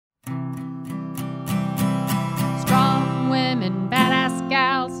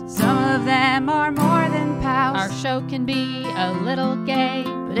them are more than pals. Our show can be a little gay,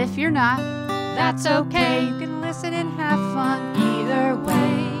 But if you're not, that's okay. you can listen and have fun either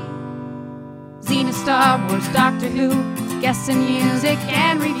way. Xena, Star Wars, Doctor Who, guests and music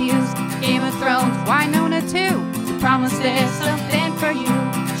and reviews. Game of Thrones, Winona too. We promise there's something for you.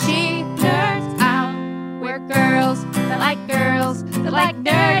 She nerds out. We're girls that like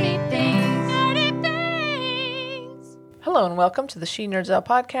dirty things. Dirty things. Hello and welcome to the She Nerds Out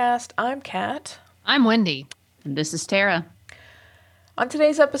podcast. I'm Kat. I'm Wendy. And this is Tara. On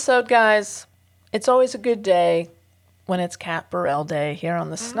today's episode, guys, it's always a good day when it's Cat Burrell Day here on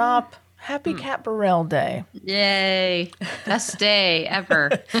the Snop. Happy Cat Burrell Day. Yay. Best day ever.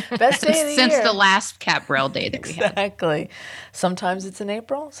 Best day of the Since year. the last Cat Burrell Day that we had. Exactly. Sometimes it's in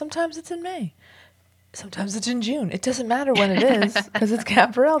April. Sometimes it's in May. Sometimes it's in June. It doesn't matter when it is because it's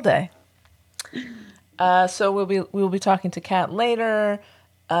Cat Burrell Day. So we'll be talking to Kat later.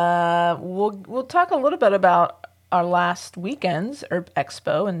 We'll talk a little bit about our last weekend's Herb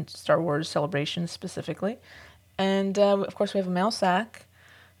Expo and Star Wars Celebration specifically, and of course we have a mail sack.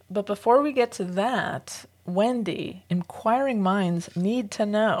 But before we get to that, Wendy, inquiring minds need to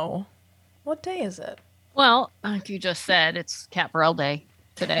know, what day is it? Well, like you just said, it's Cat Burrell Day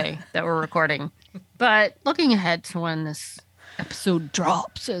today that we're recording. But looking ahead to when this episode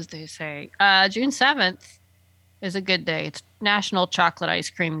drops, as they say, June 7th is a good day. It's National Chocolate Ice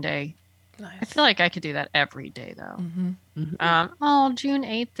Cream Day. I Nice. feel like I could do that every day, though. June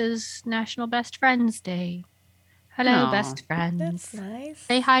 8th is National Best Friends Day. Hello, Aw, best friends. That's nice.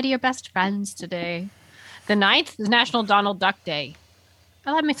 Say hi to your best friends today. The 9th is National Donald Duck Day.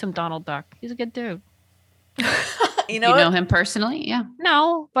 I love me some Donald Duck. He's a good dude. You You know, know what? him personally? Yeah.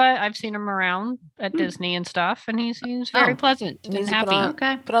 No, but I've seen him around at Disney and stuff, and he seems very Oh. pleasant and Needs to happy. put on,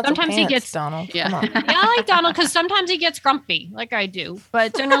 Okay. put on Sometimes some he pants, gets- Donald. Yeah. Come on. Yeah, I like Donald because sometimes he gets grumpy, like I do,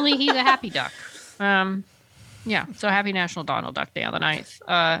 but generally he's a happy duck. Yeah, so happy National Donald Duck Day on the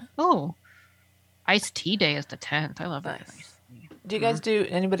 9th. Iced Tea Day is the 10th. I love that. Nice. Do you guys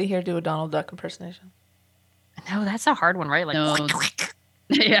anybody here do a Donald Duck impersonation? No, that's a hard one, right? Like, No.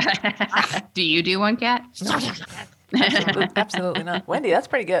 Yeah. Do you do one, Cat? Absolutely not. Wendy, that's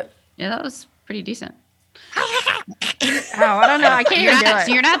pretty good. Yeah, that was pretty decent. oh, I don't know. I can't You're even do not, it.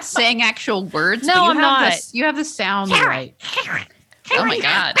 so you're not saying actual words. No, but you I'm have not. You have the sound right. Oh my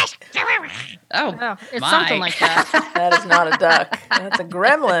God. Oh, Oh, it's my. something like that. That is not a duck. That's a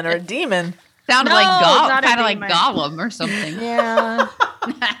gremlin or a demon. Sounded No, like it's not a kind of like demon. Gollum or something. Yeah.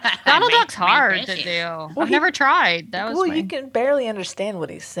 Donald Duck's hard to precious. do. I've never tried. That was Well, my... you can barely understand what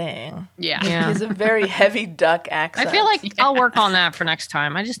he's saying. Yeah. Yeah. He's a very heavy duck accent. I feel like I'll work on that for next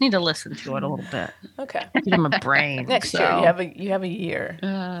time. I just need to listen to it a little bit. Okay. Give him a brain. Next year you have a year.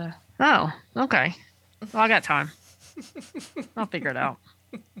 Oh, okay. Well, I got time. I'll figure it out.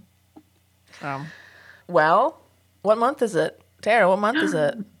 So, Well, what month is it? Tara, what month is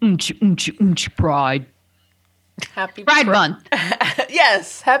it? Pride. Happy Pride Month.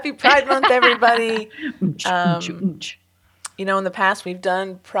 Yes, happy Pride Month, everybody. Um, You know, in the past we've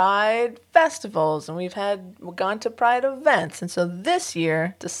done Pride festivals and we've gone to Pride events, and so this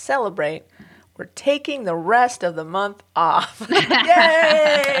year to celebrate, we're taking the rest of the month off.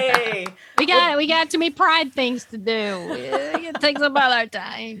 Yay! we got too many pride things to do. It takes up all our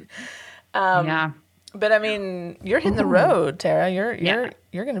time. yeah. But I mean, you're hitting the road, Tara. You're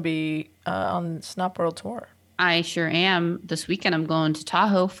going to be on Snop World Tour. I sure am. This weekend, I'm going to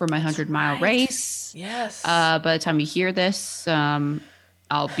Tahoe for my 100-mile race. Yes. By the time you hear this,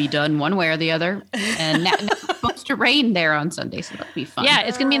 I'll be done one way or the other. And it's supposed to rain there on Sunday, so that'll be fun. Yeah,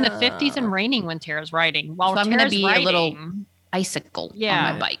 it's gonna be in the 50s and raining when Tara's riding. While So I'm gonna Tara's be riding, a little icicle Yeah.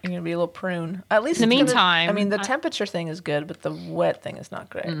 on my bike. You're going to be a little prune. At least In the it's gonna- meantime, I mean, the I- temperature thing is good, but the wet thing is not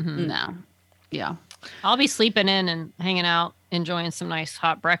great. No. Yeah. I'll be sleeping in and hanging out, enjoying some nice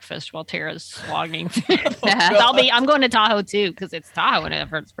hot breakfast while Tara's slogging. I'm going to Tahoe too because it's Tahoe and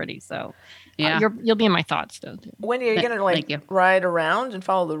it's pretty. So Yeah. you'll be in my thoughts though. Too. When are you going to Thank you. ride around and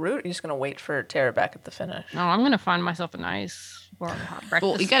follow the route? Or are you just going to wait for Tara back at the finish? No, I'm gonna find myself a nice warm hot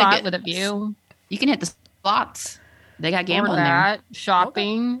breakfast you gotta spot get- with a view. You can hit the spots. They got Or gambling there. that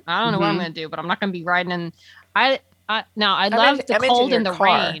shopping. I don't know what I'm Mhm. gonna do, but I'm not gonna be riding in. I love meant the in cold your and the car.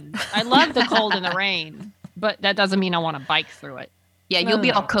 rain. I love the cold and the rain, but that doesn't mean I want to bike through it. Yeah, you'll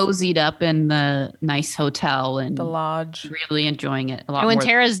be all cozied up in the nice hotel and The lodge. really enjoying it a lot And when more.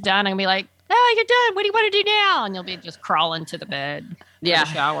 Tara's done, I'm gonna be like, "Oh, you're done. What do you want to do now?" And you'll be just crawling to the bed, Yeah. to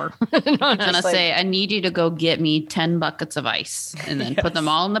the shower. I'm gonna Just like- say I need you to go get me 10 buckets of ice and then put them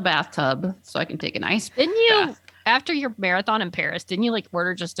all in the bathtub so I can take an ice Didn't you? bath. after your marathon in Paris, didn't you like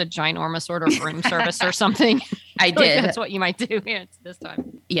order just a ginormous order of room service or something? I Like, did. that's what you might do this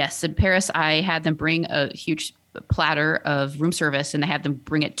time. Yes, in Paris, I had them bring a huge platter of room service, and I had them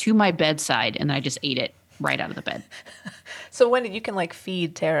bring it to my bedside, and I just ate it right out of the bed. So Wendy, you can like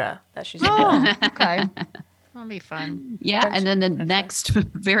feed Tara that she's Oh, okay. That'll be fun. Yeah, French- and then the French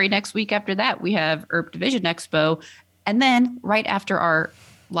very next week after that, we have Herb Division Expo, and then right after our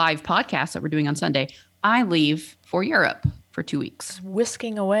live podcast that we're doing on Sunday, I leave for Europe for 2 weeks.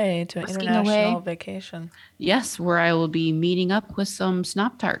 whisking away to an Whisking international away. vacation. Yes, where I will be meeting up with some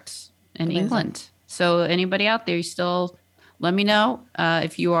Snop Tarts in Amazing. England. So anybody out there, you still let me know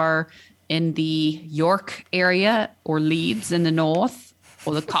if you are in the York area or Leeds in the north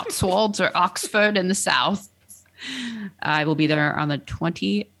or the Cotswolds or Oxford in the south. I will be there on the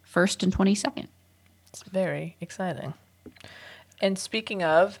 21st and 22nd. It's very exciting. And speaking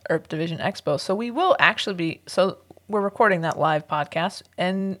of Herb Division Expo, so we will actually be, so we're recording that live podcast,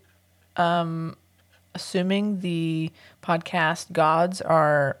 and assuming the podcast gods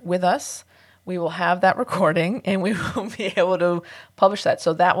are with us, we will have that recording and we will be able to publish that.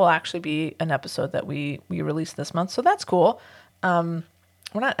 So that will actually be an episode that we release this month. So that's cool. We're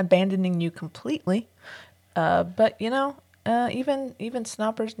not abandoning you completely, but you know, even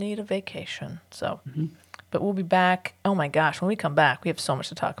snoppers need a vacation. So, but we'll be back. Oh my gosh, when we come back, we have so much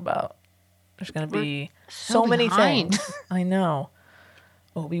to talk about. There's going to be so many behind. things. I know.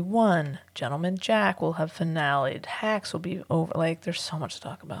 Obi-Wan, Gentleman Jack will have finaled. Hacks will be over. Like, there's so much to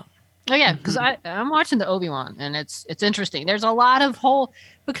talk about. Oh yeah, because I'm watching the Obi-Wan and it's interesting. There's a lot of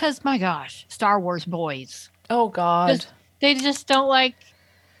because my gosh, Star Wars boys. Oh God. 'Cause they just don't like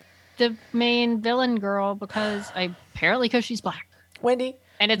the main villain girl because she's black. Wendy.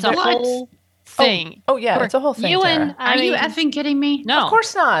 And it's a What? whole thing. Oh yeah, For it's a whole thing. you Tara. and Are you mean, effing kidding me? no, Of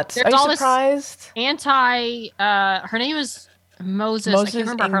course not. There's Are you all this surprised? her name is Moses. I Moses can't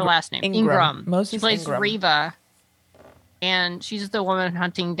remember her last name. Ingram. Moses She plays Ingram. Reva, and she's the woman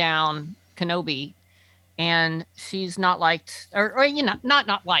hunting down Kenobi, and she's not liked, or you know,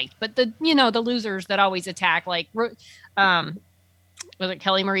 not liked, but the losers that always attack, like was it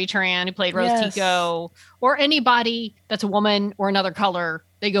Kelly Marie Tran who played Rose Yes. Tico, or anybody that's a woman or another color,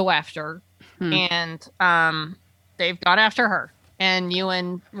 they go after, and they've gone after her. And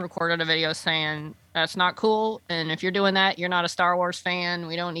Ewan recorded a video saying that's not cool, and if you're doing that, you're not a Star Wars fan.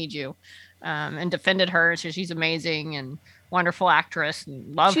 We don't need you. And defended her. So she's amazing and wonderful actress.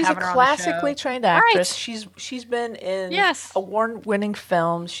 And love She's a having her on the show. classically trained Right. actress. She's been in Yes. award-winning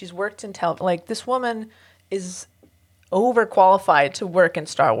films. She's worked in like this woman is overqualified to work in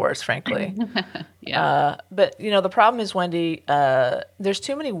Star Wars, frankly. Yeah. But you know the problem is, Wendy, there's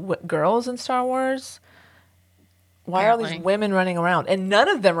too many girls in Star Wars. Why are all these Apparently. women running around? And none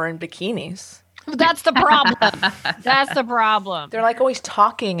of them are in bikinis. That's the problem. That's the problem. They're like always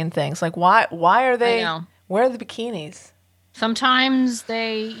talking and things. Like why are they know. where are the bikinis? Sometimes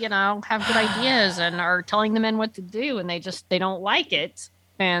they, have good ideas and are telling the men what to do, and they don't like it,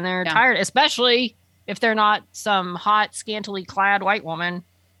 and they're Yeah. tired, especially if they're not some hot, scantily clad white woman.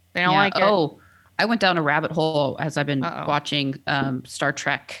 They don't like it. Oh, I went down a rabbit hole as I've been Uh-oh. watching Star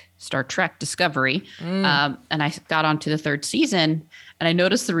Trek Discovery, and I got onto the third season, and I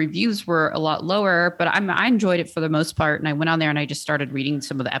noticed the reviews were a lot lower, but I enjoyed it for the most part. And I went on there and I just started reading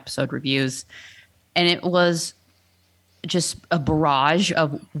some of the episode reviews, and it was just a barrage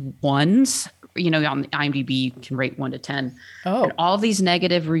of ones. On the IMDb, you can rate 1 to 10. Oh. And all these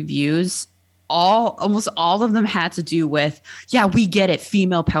negative reviews, almost all of them had to do with, yeah, we get it,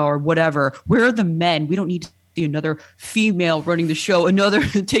 female power, whatever. Where are the men? We don't need to see another female running the show, another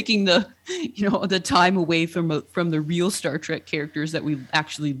taking the time away from the real Star Trek characters that we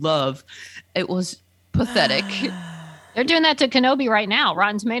actually love. It was pathetic. They're doing that to Kenobi right now.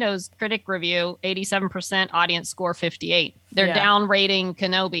 Rotten Tomatoes critic review, 87%, audience score 58. They're Yeah. down rating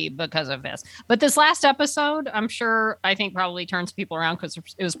Kenobi because of this. But this last episode, I think probably turns people around because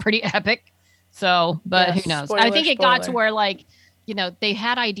it was pretty epic. So, but Yeah, who knows? spoiler, I think it got to spoiler. where they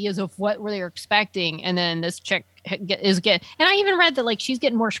had ideas of what they were expecting, and then this chick is getting. And I even read that she's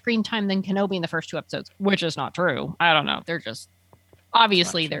getting more screen time than Kenobi in the first 2 episodes, which is not true. I don't know. They're just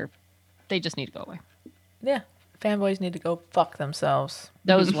obviously they just need to go away. Yeah. Fanboys need to go fuck themselves.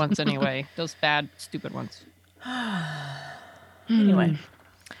 Those ones anyway. Those bad, stupid ones. Anyway.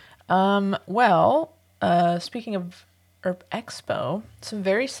 Speaking of Herb Expo, some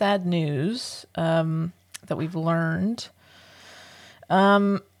very sad news that we've learned.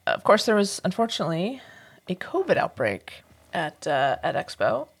 Of course, there was unfortunately a COVID outbreak at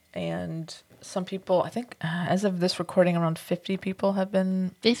Expo, and some people, I think as of this recording, around 50 people have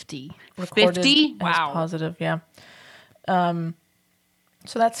been 50. recorded 50? as Wow. positive. Yeah. So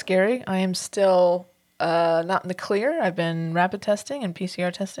that's scary. I am still not in the clear. I've been rapid testing and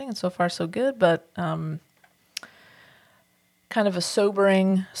PCR testing, and so far so good. But kind of a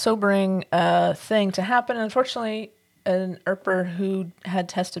sobering thing to happen. And unfortunately, an ERPer who had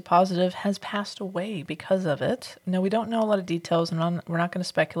tested positive has passed away because of it. Now, we don't know a lot of details, and we're not going to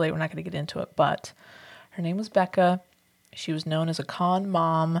speculate. We're not going to get into it. But her name was Becca. She was known as a con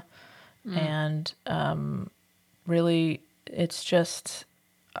mom. And really, it's just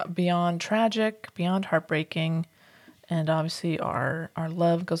beyond tragic, beyond heartbreaking. And obviously, our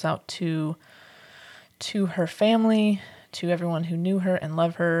love goes out to her family, to everyone who knew her and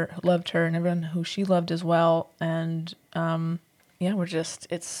loved her, and everyone who she loved as well. And we're just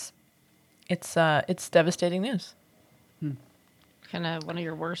it's devastating news. Kind of one of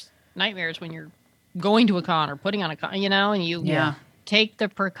your worst nightmares when you're going to a con or putting on a con, and you Yeah. take the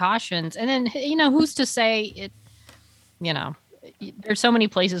precautions. And then, who's to say it, there's so many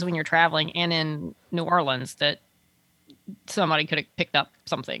places when you're traveling and in New Orleans that somebody could have picked up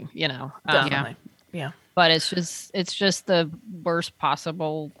something, Definitely. Yeah. But it's just the worst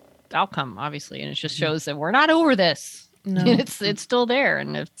possible outcome, obviously. And it just shows that we're not over this. No. It's still there,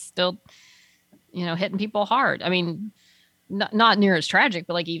 and it's still, hitting people hard. I mean, not near as tragic,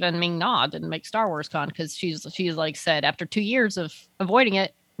 but like even Ming Na didn't make Star Wars Con because she's like said, after 2 years of avoiding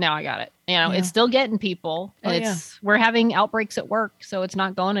it, now I got it. It's still getting people. And we're having outbreaks at work, so it's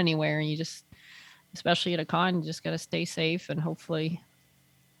not going anywhere. And you just, especially at a con, you just got to stay safe, and hopefully,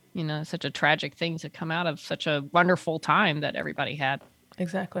 such a tragic thing to come out of such a wonderful time that everybody had.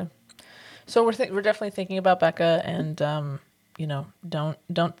 Exactly. So we're definitely thinking about Becca, and don't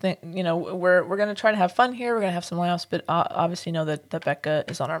think, we're going to try to have fun here. We're going to have some laughs, but obviously know that Becca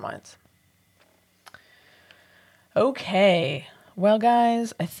is on our minds. Okay. Well,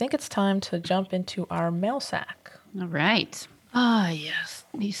 guys, I think it's time to jump into our mail sack. All right. Ah, yes.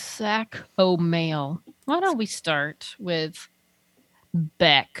 The sack o' mail. Why don't we start with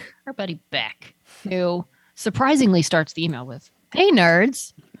Beck, our buddy Beck, who surprisingly starts the email with, "Hey,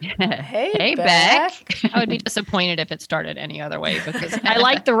 nerds." Hey, Beck. I would be disappointed if it started any other way, because I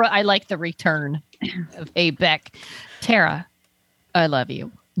like the return of "Hey, Beck." Tara, I love you,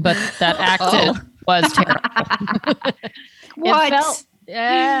 but that accent was terrible. What?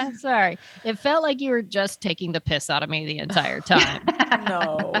 Sorry. It felt like you were just taking the piss out of me the entire time.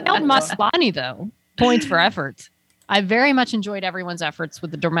 No. El Maslany, though, points for effort. I very much enjoyed everyone's efforts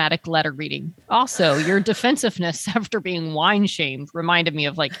with the dramatic letter reading. Also, your defensiveness after being wine shamed reminded me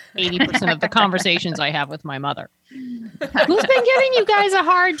of like 80% of the conversations I have with my mother. Who's been giving you guys a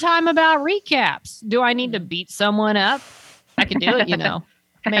hard time about recaps? Do I need to beat someone up? I can do it,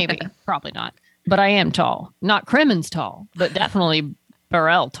 Maybe. Probably not. But I am tall. Not Crimmins tall, but definitely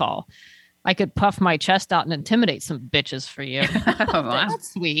Burrell tall. I could puff my chest out and intimidate some bitches for you. Oh, wow.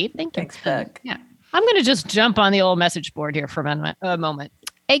 That's sweet. Thank you. Thanks, Beck. Yeah. I'm going to just jump on the old message board here for a moment.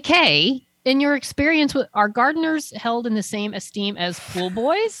 AK, in your experience, are gardeners held in the same esteem as pool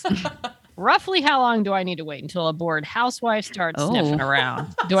boys? Roughly how long do I need to wait until a bored housewife starts sniffing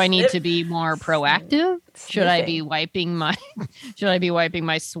around? Do I need to be more proactive? Should I be wiping my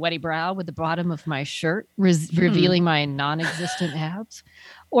sweaty brow with the bottom of my shirt, revealing my non-existent abs?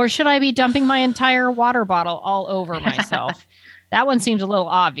 Or should I be dumping my entire water bottle all over myself? That one seems a little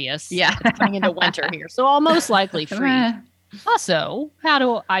obvious. Yeah. It's coming into winter here, so I'll most likely freeze. Also, how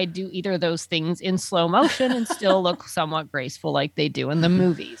do I do either of those things in slow motion and still look somewhat graceful like they do in the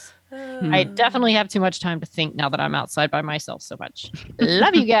movies? I definitely have too much time to think now that I'm outside by myself so much.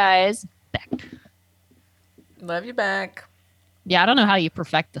 Love you guys. Beck. Love you, Beck. Yeah, I don't know how you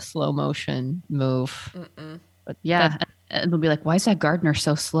perfect the slow motion move. But Yeah. And they'll be like, why is that gardener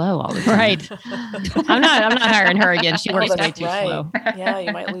so slow all the time? right. I'm not hiring her again. She works way That's too right. slow. Yeah,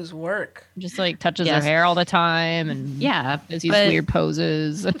 you might lose work. Just like touches Yes. her hair all the time and Yeah. does these but weird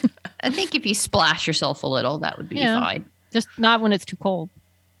poses. I think if you splash yourself a little, that would be Yeah. fine. Just not when it's too cold.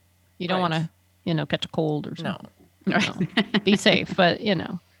 You don't Right. want to, catch a cold or something. No. No. Be safe, but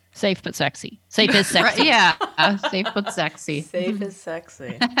safe but sexy. Safe is sexy. Right, yeah. Safe but sexy. Safe is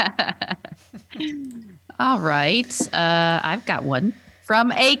sexy. All right. I've got one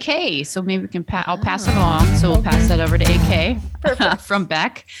from AK. So maybe we can I'll pass it along. So we'll pass that over to AK from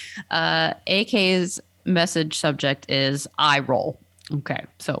Beck. AK's message subject is eye roll. Okay.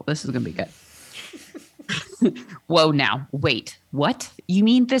 So this is going to be good. Whoa, now wait, what? You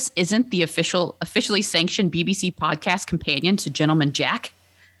mean this isn't the officially sanctioned BBC podcast companion to Gentleman Jack?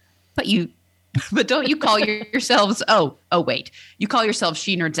 But you But don't you call yourselves, wait, you call yourselves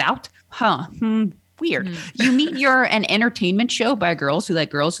She Nerds Out? Huh. Weird. You mean you're an entertainment show by girls who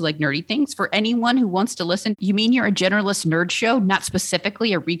like nerdy things? For anyone who wants to listen, you mean you're a generalist nerd show, not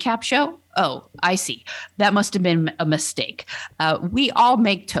specifically a recap show? Oh, I see. That must have been a mistake. We all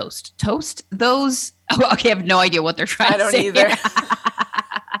make toast. Toast? Those... Oh, okay, I have no idea what they're trying to say. I don't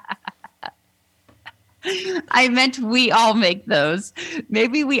either. I meant we all make those.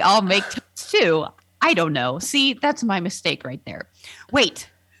 Maybe we all make toast too. I don't know. See, that's my mistake right there. Wait,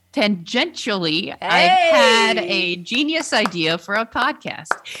 tangentially, I've had a genius idea for a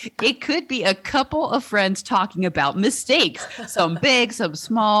podcast. It could be a couple of friends talking about mistakes, some big, some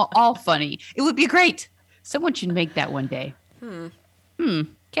small, all funny. It would be great. Someone should make that one day.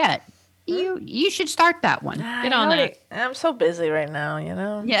 Kat, you should start that one. Get on that. I'm so busy right now, you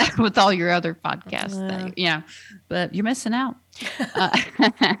know? Yeah, with all your other podcasts. Yeah, but you're missing out.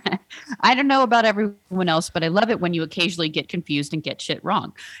 I don't know about everyone else, but I love it when you occasionally get confused and get shit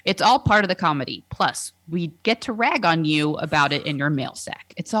wrong. It's all part of the comedy. Plus, we get to rag on you about it in your mail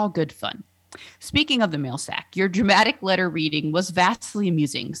sack. It's all good fun. Speaking of the mail sack, your dramatic letter reading was vastly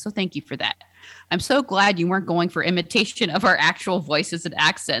amusing, so thank you for that. I'm so glad you weren't going for imitation of our actual voices and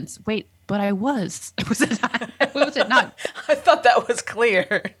accents. Wait, but I was. Was it not? Was it not? I thought that was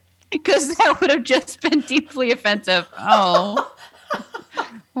clear. Because that would have just been deeply offensive. Oh.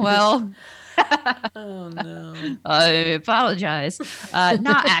 Well. Oh, no. I apologize.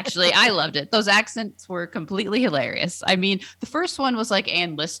 Not actually. I loved it. Those accents were completely hilarious. I mean, the first one was like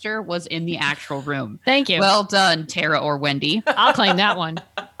Ann Lister was in the actual room. Thank you. Well done, Tara or Wendy. I'll claim that one.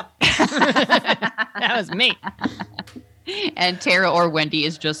 That was me. And Tara or Wendy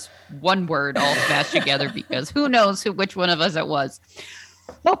is just one word all smashed together because who knows which one of us it was.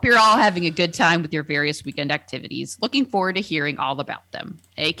 Hope you're all having a good time with your various weekend activities. Looking forward to hearing all about them.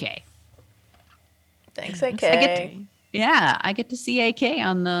 AK. Thanks, AK. I get to see AK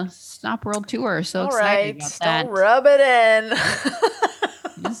on the Snop World Tour. So all excited right, about that. don't rub it in.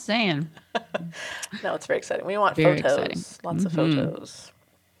 Just saying. No, it's very exciting. We want Very photos. exciting. Lots of photos.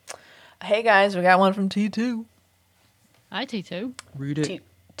 Hey, guys, we got one from T2. Hi, T2. Read it.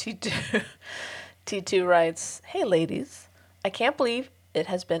 T2. T2 writes, "Hey, ladies. I can't believe it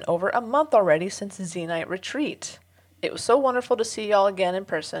has been over a month already since the Z-Night retreat. It was so wonderful to see y'all again in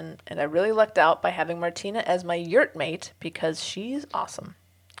person, and I really lucked out by having Martina as my yurt mate because she's awesome.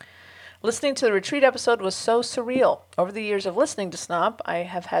 Listening to the retreat episode was so surreal. Over the years of listening to Snop, I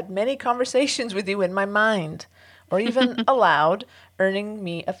have had many conversations with you in my mind, or even aloud, earning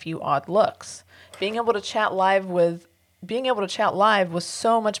me a few odd looks. Being able to chat live was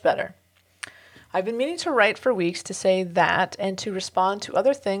so much better. I've been meaning to write for weeks to say that and to respond to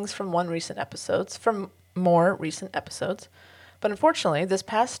other things from more recent episodes, but unfortunately, this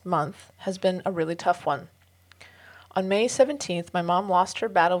past month has been a really tough one. On May 17th, my mom lost her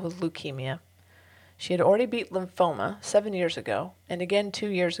battle with leukemia. She had already beat lymphoma 7 years ago, and again 2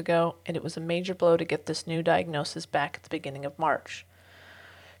 years ago, and it was a major blow to get this new diagnosis back at the beginning of March.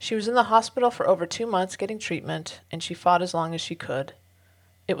 She was in the hospital for over 2 months getting treatment, and she fought as long as she could.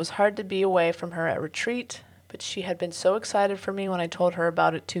 It was hard to be away from her at retreat, but she had been so excited for me when I told her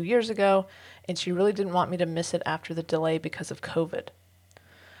about it 2 years ago, and she really didn't want me to miss it after the delay because of COVID.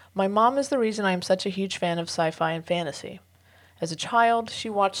 My mom is the reason I am such a huge fan of sci-fi and fantasy. As a child, she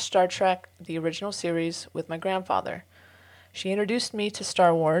watched Star Trek, the original series, with my grandfather. She introduced me to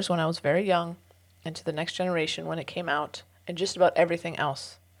Star Wars when I was very young, and to The Next Generation when it came out, and just about everything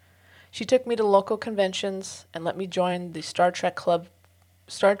else. She took me to local conventions and let me join the Star Trek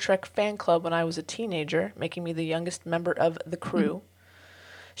fan club when I was a teenager, making me the youngest member of the crew.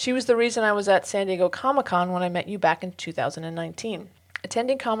 She was the reason I was at San Diego Comic-Con when I met you back in 2019.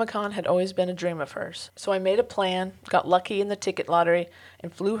 Attending Comic-Con had always been a dream of hers, so I made a plan, got lucky in the ticket lottery,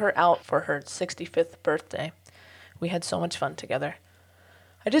 and flew her out for her 65th birthday. We had so much fun together.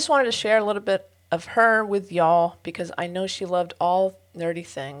 I just wanted to share a little bit of her with y'all because I know she loved all nerdy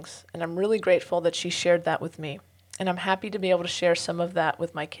things, and I'm really grateful that she shared that with me. And I'm happy to be able to share some of that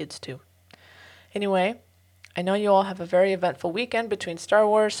with my kids too. Anyway, I know you all have a very eventful weekend between Star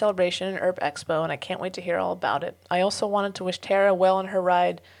Wars Celebration and Herb Expo, and I can't wait to hear all about it. I also wanted to wish Tara well on her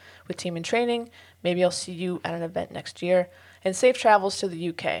ride with Team in Training. Maybe I'll see you at an event next year. And safe travels to the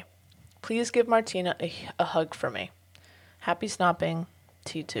UK. Please give Martina a hug for me. Happy snopping,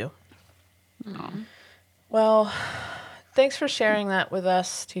 T2. Aww. Well, thanks for sharing that with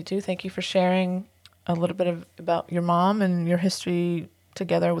us, T2. Thank you for sharing a little bit about your mom and your history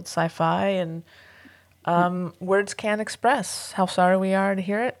together with sci-fi, and words can't express how sorry we are to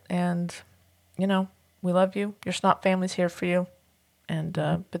hear it. And, you know, we love you. Your Snop family's here for you. And,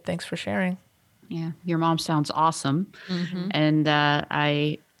 but thanks for sharing. Yeah, your mom sounds awesome. And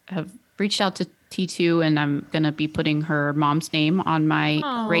I have reached out to T2, and I'm going to be putting her mom's name on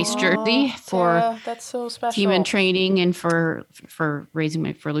my race jersey for Tara, that's so special. team and training and for raising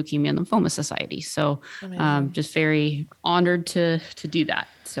my for Leukemia and Lymphoma Society. So just very honored to do that.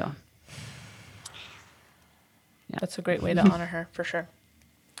 So That's a great way to honor her for sure.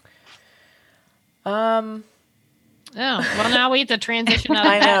 Oh, well, now we have to transition out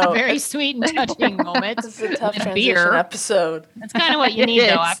I of that know. very sweet and touching moment. This is a tough with transition beer. episode. That's kind of what you need, It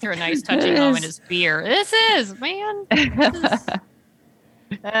though, is. after a nice touching It moment is. is beer. This is, man. This is-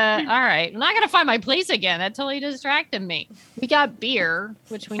 all right. I'm not going to find my place again. That totally distracted me. We got beer,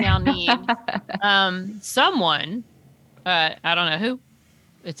 which we now need. Someone, I don't know who,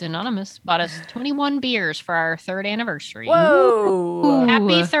 it's anonymous, bought us 21 beers for our 3rd anniversary. Whoa.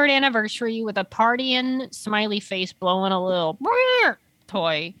 Happy 3rd anniversary with a partying smiley face blowing a little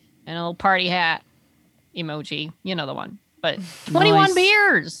toy and a little party hat emoji. You know the one. But 21 Nice.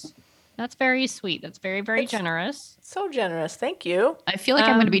 beers. That's very sweet. That's very, very It's- generous. So generous. Thank you. I feel like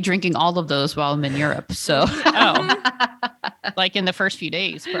I'm going to be drinking all of those while I'm in Europe. So Oh, like in the first few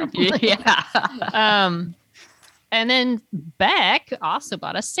days, probably. yeah. And then Beck also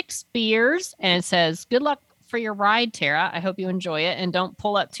bought us 6 beers and it says, "Good luck for your ride, Tara. I hope you enjoy it and don't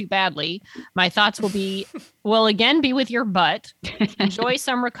pull up too badly. My thoughts will again be with your butt. Enjoy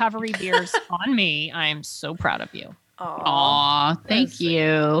some recovery beers on me. I am so proud of you." Aw, Aw, thank That's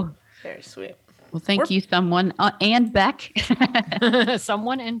you. very sweet. Well, thank you, someone and Beck.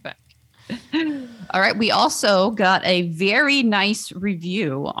 Someone and Beck. All right. We also got a very nice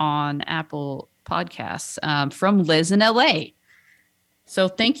review on Apple Podcasts from Liz in LA. So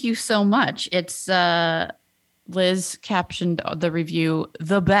thank you so much. It's Liz captioned the review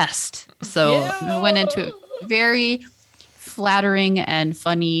 "the best." So we went into it very flattering and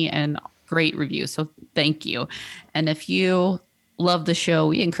funny and great review. So thank you. And if you love the show,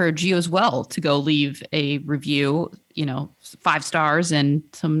 we encourage you as well to go leave a review, 5 stars and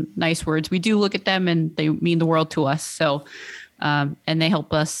some nice words. We do look at them and they mean the world to us. So, and they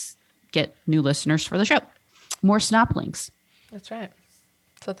help us get new listeners for the show. More Snoplings. That's right.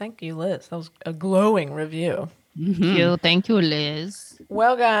 So thank you, Liz. That was a glowing review. Thank you, Liz.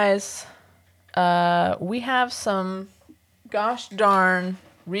 Well, guys, we have some gosh darn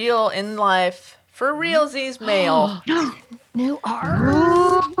real in life for realsies mail. New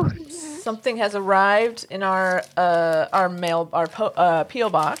art. Something has arrived in our PO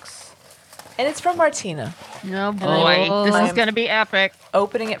box, and it's from Martina. Oh boy, this is I'm- going to be epic.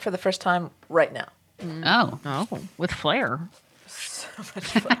 Opening it for the first time right now. Oh, Oh, with flair. So much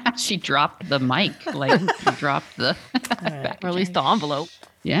fun. she dropped the mic. Like dropped the. All right. Or at least the envelope.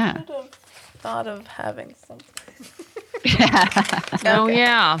 Yeah. Should have thought of having something. Oh, Okay.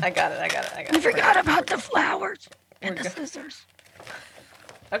 yeah. I got it. I forgot about the flowers and the good. scissors.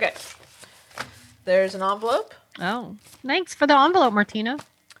 Okay. There's an envelope. Oh, thanks for the envelope, Martina.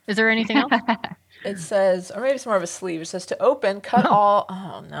 Is there anything else? It says, or maybe it's more of a sleeve. It says to open, cut Oh. all.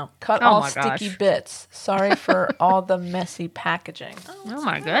 Oh no, cut Oh all my sticky gosh. bits. Sorry for all the messy packaging. Oh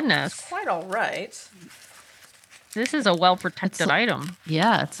my goodness. Quite all right. This is a well-protected item.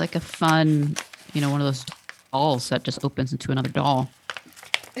 Yeah. It's like a fun, one of those dolls that just opens into another doll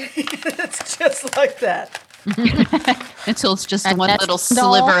It's just like that. until it's just A one nest little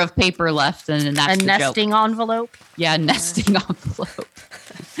doll? sliver of paper left, and then that's A the joke. nesting envelope. Yeah, nesting envelope.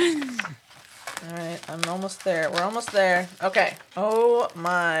 All right, I'm almost there. We're almost there. Okay. Oh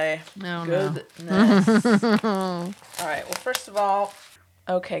my No, no. goodness. All right. Well, first of all,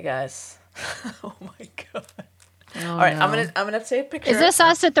 okay, guys. Oh my god. Oh, All right, no. I'm gonna take a picture. Is this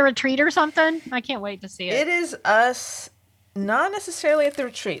us at the retreat or something? I can't wait to see it. It is us. Not necessarily at the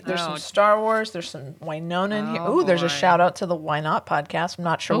retreat. There's Oh. some Star Wars. There's some Winona in here. Oh, Ooh, there's a boy. shout out to the Why Not podcast. I'm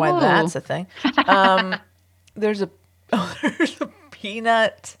not sure why Ooh. that's a thing. There's a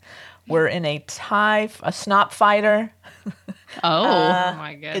peanut. We're in a snot fighter. Oh, Oh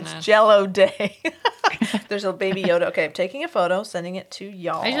my goodness. It's Jello Day. There's a baby Yoda. Okay, I'm taking a photo, sending it to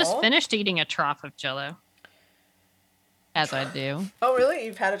y'all. I just finished eating a trough of Jello. As I do. Oh, really?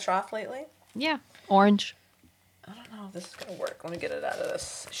 You've had a trough lately? Yeah. Orange. I don't know if this is gonna work. Let me get it out of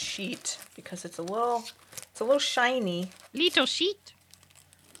this sheet because it's a little shiny. Little sheet.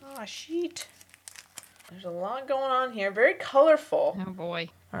 Oh, sheet. There's a lot going on here. Very colorful. Oh boy.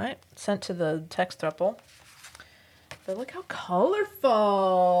 All right, sent to the text thruple. But look how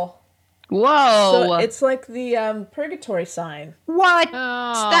colorful. whoa! So it's like the purgatory sign. What? Oh,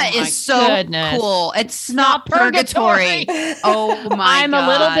 That my is so goodness. cool. It's not purgatory. Oh my I'm god! a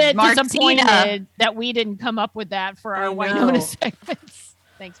little bit Martina. disappointed that we didn't come up with that for I our know. Winona segments.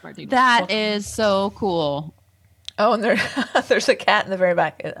 Thanks, Martina. That is so cool. Oh, and there's a cat in the very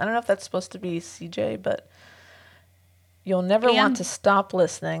back. I don't know if that's supposed to be CJ, but you'll never want And- to stop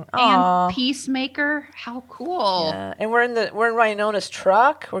listening. Aw. And Peacemaker, how cool. Yeah. And we're in Winona's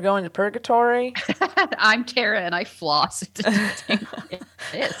truck. We're going to Purgatory. I'm Tara and I floss. It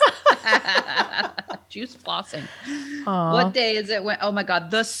is. Juice flossing. Aw. What day is it? Oh my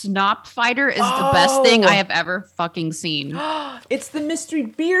God. The Snop Fighter is the best thing I have ever fucking seen. It's the mystery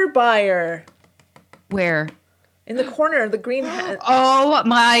beer buyer Where? in the corner, the green hat. Oh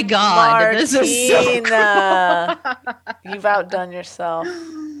my God. This is so cool. Martina, you've outdone yourself.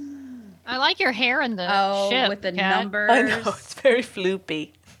 I like your hair in the Oh, ship. with the Kat. numbers. I know, it's very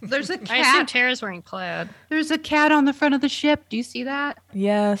floopy. There's a I assume cat. Tara's wearing plaid. There's a cat on the front of the ship. Do you see that?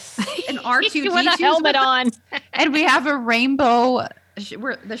 Yes. An R2D2 with a helmet on. And we have a rainbow.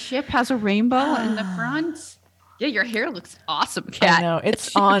 Where the ship has a rainbow in the front. Yeah, your hair looks awesome, cat. I know.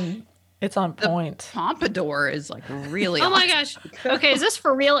 It's on point. Pompadour is like really Oh my awesome. gosh. Okay, is this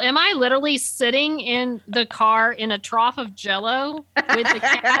for real? Am I literally sitting in the car in a trough of Jello with the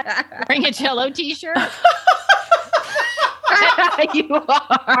cat wearing a Jello t-shirt? You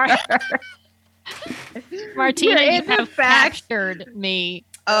are. Martina, You're you in the have fact- captured me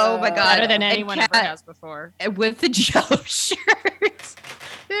Oh my God. better than And anyone cat ever has before. with the Jello shirt.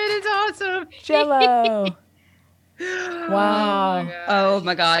 It is awesome. Jello. Wow. Oh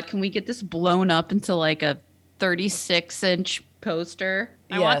my God. Can we get this blown up into like a 36-inch poster?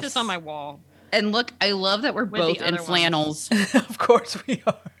 I want Yes. this on my wall. And look, I love that we're With the both in other ones. flannels. Of course we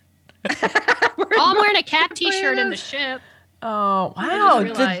are. Oh, I'm wearing a cat t-shirt in the ship. Oh, wow.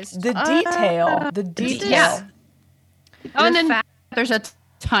 just realized. The detail. The detail. Yeah. Oh, and The then fact that there's a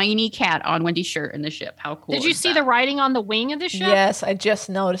tiny cat on Wendy's shirt in the ship. How cool did you is see that? the writing on the wing of the ship? Yes, I just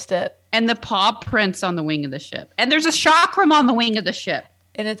noticed it. And the paw prints on the wing of the ship. And there's a chakram on the wing of the ship.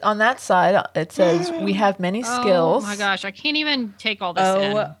 And it, on that side, it says, we have many skills. Oh my gosh, I can't even take all this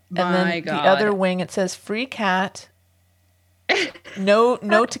in. And then the other wing, it says, free cat. No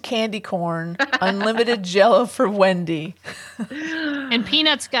to candy corn. Unlimited Jello for Wendy. And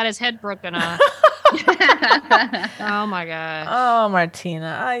Peanut's got his head broken off. Oh my gosh. Oh,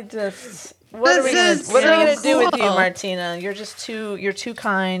 Martina, what are we This gonna is so do with you, cool. Martina? You're too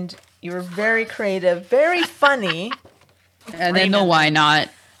kind. You're very creative, very funny. And then the why not?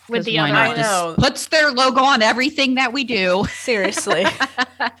 With the 'Cause why other not? one. I Just know. puts their logo on everything that we do. Seriously.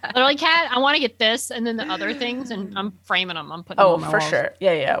 Literally, Kat, I want to get this and then the other things, and I'm framing them. I'm putting them Oh, on my for walls. sure.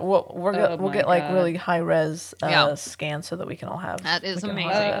 Yeah. We'll my get like God. really high res Yeah. scans so that we can all have. That is we can all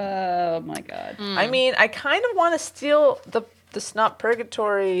amazing. have it. Oh my God. I mean, I kind of want to steal the Snot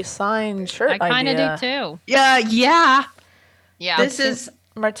Purgatory sign shirt I kind of idea. do too. Yeah. Yeah. This is,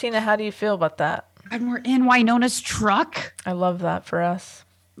 Martina, how do you feel about that? and we're in Winona's truck. I love that for us.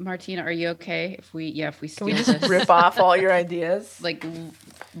 Martina, are you okay if we Can steal we just this? rip off all your ideas? Like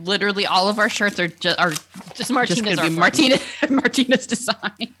literally all of our shirts are just just Martina's gonna be artwork. Martina's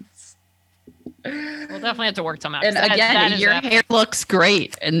designs. We'll definitely have to work some out. And 'cause that again, is your epic. hair looks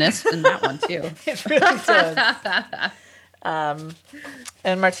great in this and that one too. It really does.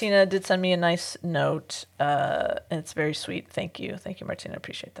 And Martina did send me a nice note. And it's very sweet. Thank you, Martina.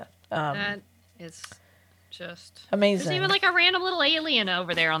 Appreciate that. That is just Amazing. There's even like a random little alien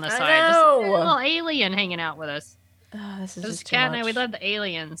over there on the I side. Just know. a little alien hanging out with us. Oh, this is This just too Kat and I, much. we love the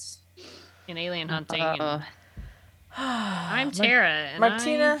aliens in alien hunting. and Uh, I'm Tara. And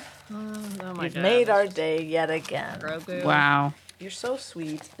Martina, oh my you've God. made our day yet again. Grogu. wow. You're so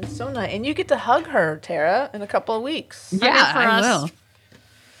sweet and so nice. And you get to hug her, Tara, in a couple of weeks. Yeah, for I us. will.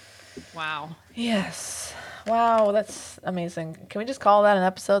 Wow. Yes. Wow, that's amazing. Can we just call that an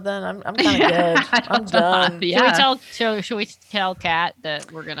episode then? I'm kind of good. I'm done. Yeah. Should we tell Kat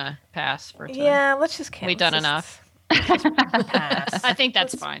that we're gonna pass for tonight? Yeah, let's just cancel. We done enough. Pass. I think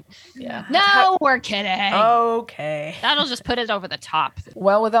that's fine. Yeah. No, we're kidding. Okay. That'll just put it over the top.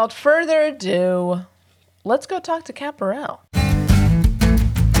 Well, without further ado, let's go talk to Kat Burrell.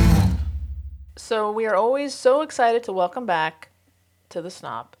 So we are always so excited to welcome back to the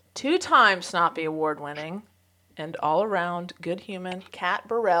Snop, 2-time Snoppy Award winning and all around good human, Kat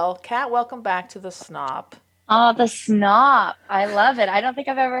Burrell. Kat, welcome back to the Snop. Oh, the Snop. I love it. I don't think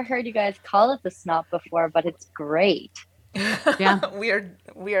I've ever heard you guys call it the Snop before, but it's great. Yeah. we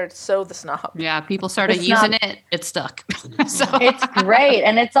are so the Snop. Yeah, people started It's using not- it. It stuck. So It's great.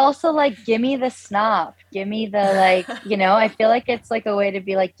 And it's also like, give me the Snop. Give me the, like, I feel like it's like a way to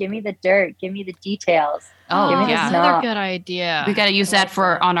be like, give me the dirt. Give me the details. oh Give me the yeah, snot. Another good idea. we got to use that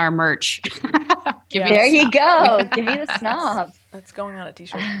for on our merch. Give me There the you snap. go. Give me the Snop. That's going on a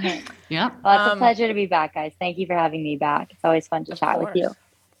t-shirt. Yeah. Well, it's Um, a pleasure to be back, guys. Thank you for having me back. It's always fun to Of chat with you. course.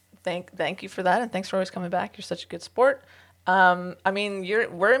 thank you for that, and thanks for always coming back. You're such a good sport. I mean,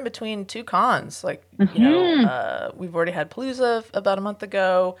 we're in between two cons. Like, we've already had Palooza about a month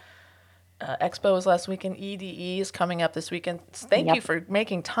ago. Expo was last weekend. EDE is coming up this weekend. Thank you for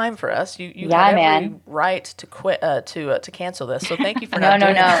making time for us. You had every right to quit to cancel this. So thank you for not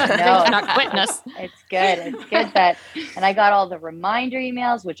doing it. No, not quitting us. It's good. It's good that, and I got all the reminder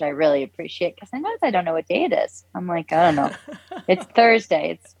emails, which I really appreciate because sometimes I don't know what day it is. I'm like, I don't know. It's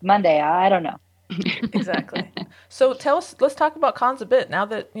Thursday. It's Monday. I don't know. Exactly. So let's talk about cons a bit. Now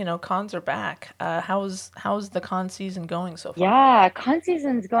that, cons are back, how's the con season going so far? Yeah, con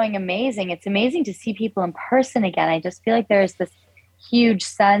season's going amazing. It's amazing to see people in person again. I just feel like there's this huge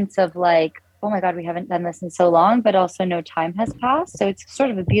sense of like, oh my God, we haven't done this in so long, but also no time has passed. So it's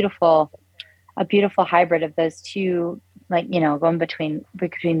sort of a beautiful hybrid of those two, like, going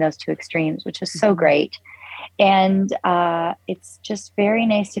between those two extremes, which is so great. And it's just very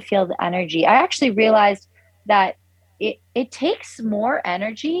nice to feel the energy. I actually realized that it takes more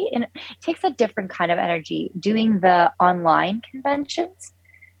energy, and it takes a different kind of energy doing the online conventions,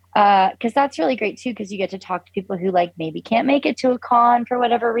 because that's really great too, because you get to talk to people who like maybe can't make it to a con for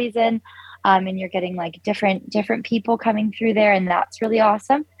whatever reason, and you're getting like different people coming through there, and that's really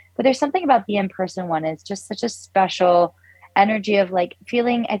awesome. But there's something about the in-person one. It's just such a special energy of like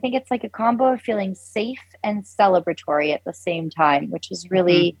feeling, I think it's like a combo of feeling safe and celebratory at the same time, which is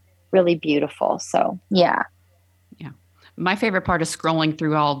really, really beautiful. So yeah. My favorite part is scrolling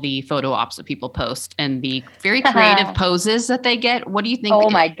through all the photo ops that people post and the very creative poses that they get. What do you think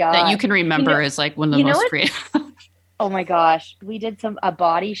that you can remember is like one of the most creative? Oh my gosh. We did a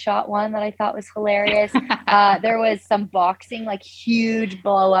body shot one that I thought was hilarious. There was some boxing, like huge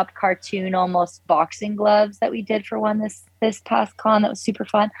blow up cartoon, almost boxing gloves that we did for one this past con. That was super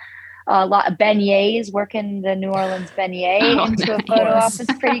fun. A lot of beignets, working the New Orleans beignet into a photo op is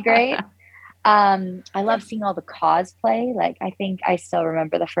pretty great. I love seeing all the cosplay. Like, I think I still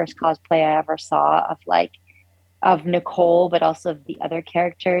remember the first cosplay I ever saw of Nicole, but also of the other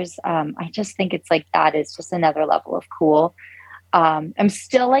characters. I just think it's like, that is just another level of cool. I'm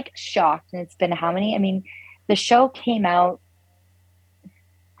still like shocked. And it's been the show came out,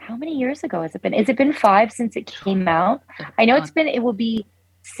 how many years ago has it been? Has it been 5 since it came out? I know it will be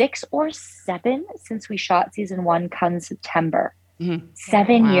 6 or 7 since we shot season 1 come September.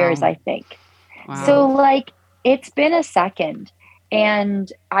 7 years, I think. Wow. So like, it's been a second,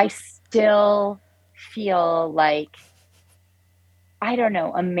 and I still feel like, I don't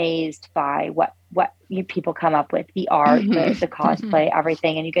know, amazed by what you people come up with, the art, the cosplay,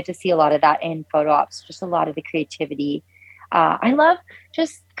 everything. And you get to see a lot of that in photo ops, just a lot of the creativity. I love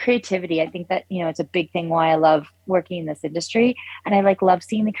just creativity. I think that, it's a big thing why I love working in this industry. And I love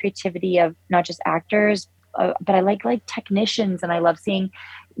seeing the creativity of not just actors, but I like technicians, and I love seeing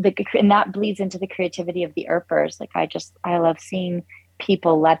and that bleeds into the creativity of the ERPers. Like, I love seeing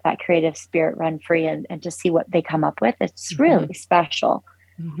people let that creative spirit run free and to see what they come up with. It's really special.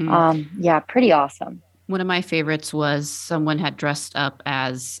 Pretty awesome. One of my favorites was someone had dressed up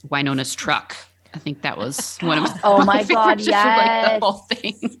as Wynona's truck. I think that was one of oh my God, yes. Like the whole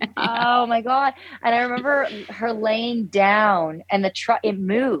thing. Oh my God. And I remember her laying down and the truck, it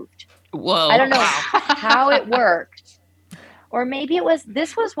moved. Whoa. I don't know how it worked. Or maybe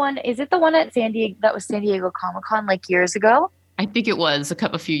this was one, is it the one at San Diego, that was San Diego Comic-Con like years ago? I think it was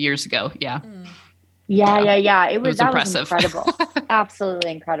a few years ago. Yeah. Yeah. It was impressive. Was incredible.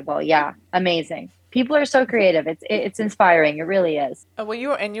 Absolutely incredible. Yeah. Amazing. People are so creative. It's inspiring. It really is. Well, you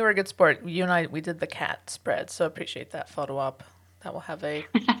were a good sport. You and I, we did the cat spread, so appreciate that photo op. That will have a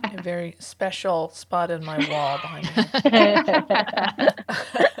very special spot in my wall behind me.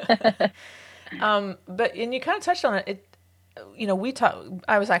 But you kind of touched on it. We talked.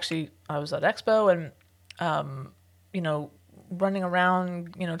 I was at Expo, and running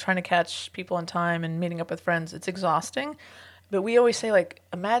around, trying to catch people in time and meeting up with friends. It's exhausting. But we always say,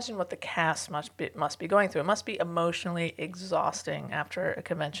 imagine what the cast must be going through. It must be emotionally exhausting after a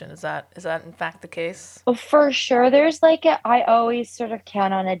convention. Is that in fact the case? Well, for sure. There's I always sort of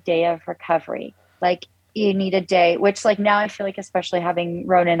count on a day of recovery. Like, you need a day, which now I feel like, especially having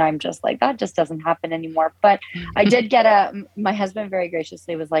Ronan, I'm just like, that just doesn't happen anymore. But I did get my husband very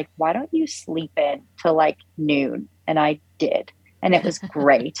graciously was like, why don't you sleep in till noon? And I did. And it was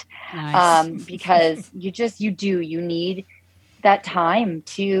great. Nice. Because you need that time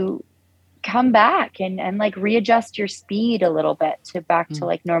to come back and readjust your speed a little bit back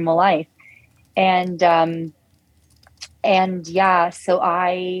to normal life. And yeah, so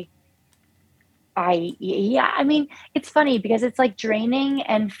I I mean, it's funny because it's like draining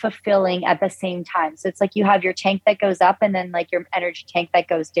and fulfilling at the same time. So it's like you have your tank that goes up and then like your energy tank that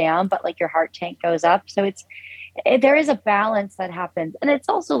goes down, but like your heart tank goes up. So there is a balance that happens. And it's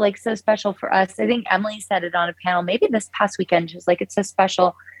also like so special for us. I think Emily said it on a panel, maybe this past weekend. She was like, it's so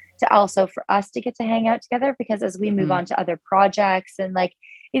special to also for us to get to hang out together, because as we move on to other projects, and like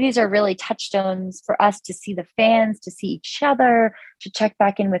these are really touchstones for us to see the fans, to see each other, to check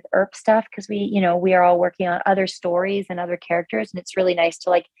back in with ERP stuff, because we are all working on other stories and other characters, and it's really nice to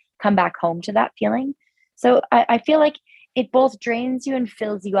like come back home to that feeling. So I feel like it both drains you and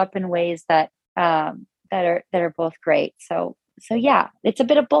fills you up in ways that that are both great. So yeah, it's a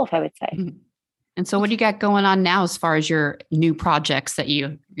bit of both, I would say. And so what do you got going on now as far as your new projects that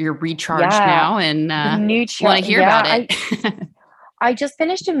you're recharged now and want to hear about it? I just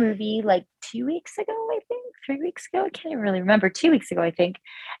finished a movie like 2 weeks ago, I think, 3 weeks ago. I can't even really remember. 2 weeks ago, I think.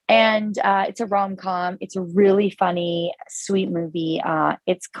 And it's a rom-com. It's a really funny, sweet movie.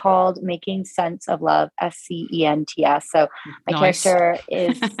 It's called Making Sense of Love, SCENTS. So my character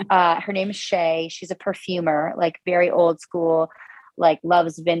is, her name is Shay. She's a perfumer, like very old school, like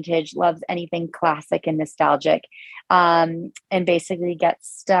loves vintage, loves anything classic and nostalgic. And basically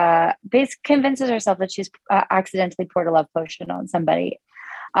convinces herself that she's accidentally poured a love potion on somebody.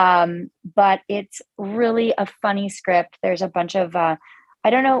 But it's really a funny script. There's a bunch of, I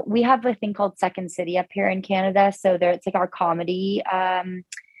don't know, we have a thing called Second City up here in Canada. So it's like our comedy,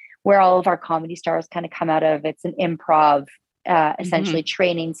 where all of our comedy stars kind of come out of. It's an improv, essentially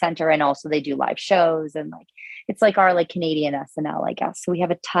training center. And also they do live shows, and like, it's like our like Canadian SNL, I guess. So we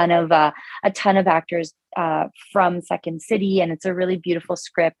have a ton of actors from Second City, and it's a really beautiful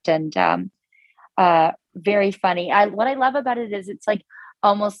script and very funny. What I love about it is it's like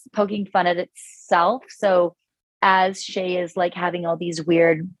almost poking fun at itself. So as Shay is like having all these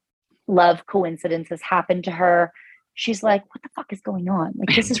weird love coincidences happen to her, she's like, what the fuck is going on?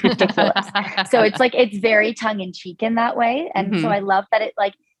 Like, this is ridiculous. So it's like, it's very tongue in cheek in that way. And so I love that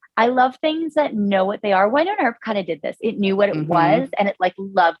I love things that know what they are. Wynonna Earp kind of did this. It knew what it was, and it like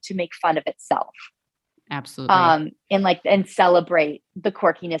loved to make fun of itself. Absolutely. And celebrate the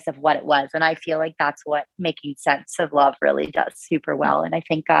quirkiness of what it was. And I feel like that's what Making Sense of Love really does super well. And I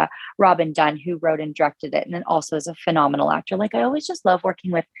think Robin Dunn, who wrote and directed it, and then also is a phenomenal actor. Like, I always just love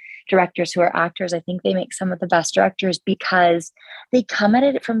working with directors who are actors. I think they make some of the best directors because they come at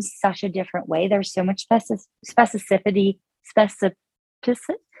it from such a different way. There's so much specificity.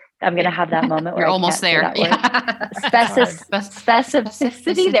 I'm going to have that moment where you're almost there. Yeah.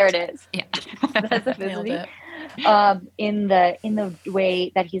 Specificity. There it is. Yeah. Specificity. In the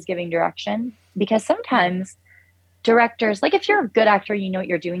way that he's giving direction, because sometimes directors, like if you're a good actor, you know what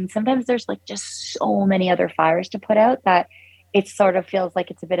you're doing. Sometimes there's like just so many other fires to put out that it sort of feels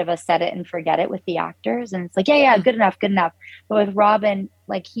like it's a bit of a set it and forget it with the actors. And it's like, yeah, good enough. But with Robin,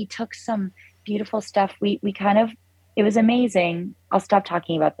 like he took some beautiful stuff. We kind of, it was amazing. I'll stop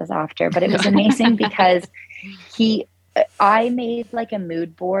talking about this after, but it was amazing because I made like a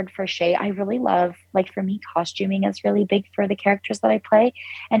mood board for Shay. I really love, like for me, costuming is really big for the characters that I play.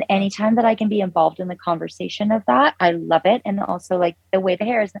 And anytime that I can be involved in the conversation of that, I love it. And also like the way the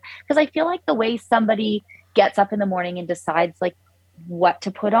hair is, because I feel like the way somebody gets up in the morning and decides like what to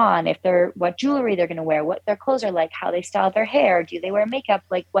put on, what jewelry they're going to wear, what their clothes are like, how they style their hair, do they wear makeup,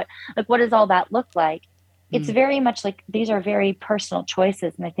 what does all that look like? It's very much like these are very personal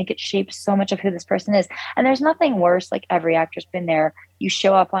choices. And I think it shapes so much of who this person is. And there's nothing worse. Like every actor's been there. You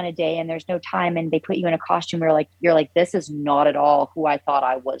show up on a day and there's no time and they put you in a costume where you're like, this is not at all who I thought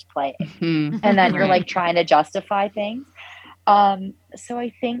I was playing. And then you're like trying to justify things. So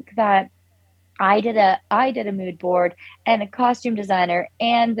I think that I did a mood board, and a costume designer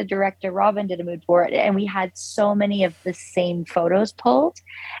and the director, Robin, did a mood board, and we had so many of the same photos pulled,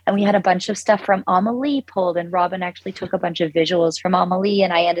 and we had a bunch of stuff from Amelie pulled, and Robin actually took a bunch of visuals from Amelie,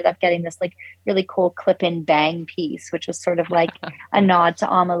 and I ended up getting this like really cool clip-in bang piece, which was sort of like a nod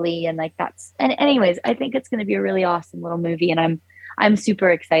to Amelie, and like that's, and anyways, I think it's going to be a really awesome little movie, and I'm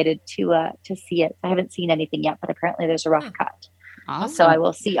super excited to see it. I haven't seen anything yet, but apparently there's a rough cut. Awesome. So I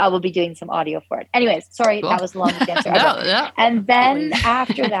will be doing some audio for it. Anyways, sorry, That was the longest answer. And then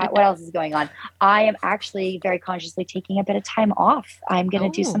after that, what else is going on? I am actually very consciously taking a bit of time off. I'm going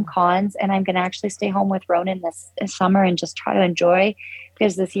to do some cons, and I'm going to actually stay home with Ronan this summer and just try to enjoy,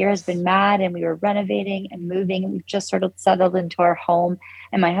 because this year has been mad, and we were renovating and moving, and we've just sort of settled into our home.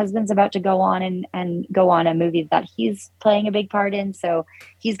 And my husband's about to go on and go on a movie that he's playing a big part in. So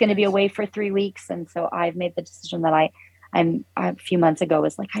he's going to be away for 3 weeks. And so I've made the decision that I'm a few months ago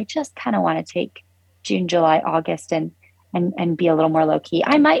was like, I just kind of want to take June, July, August and and be a little more low key.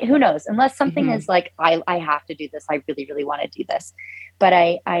 I might, who knows, unless something is like, I have to do this. I really, really want to do this. But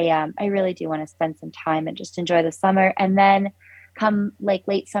I really do want to spend some time and just enjoy the summer. And then come like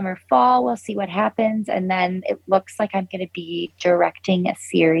late summer, fall, we'll see what happens. And then it looks like I'm going to be directing a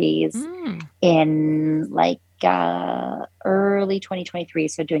series in like early 2023.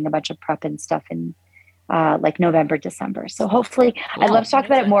 So doing a bunch of prep and stuff in like November, December. So hopefully I'd love to talk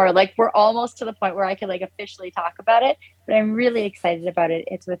about it more. Like we're almost to the point where I could like officially talk about it, but I'm really excited about it.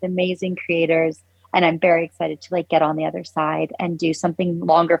 It's with amazing creators. And I'm very excited to like get on the other side and do something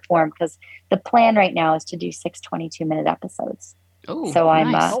longer form, because the plan right now is to do 6 22-minute episodes. Oh, so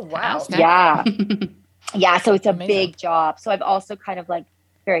I'm nice. Oh, wow. yeah. Yeah. So it's a Amazing. big job. So I've also kind of like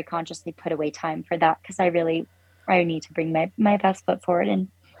very consciously put away time for that, because I need to bring my best foot forward and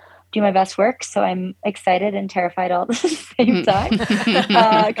do my best work. So I'm excited and terrified all at the same time,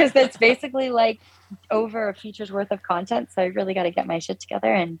 because that's basically like over a feature's worth of content. So I really got to get my shit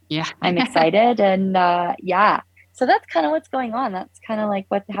together, and I'm excited. And so that's kind of what's going on. That's kind of like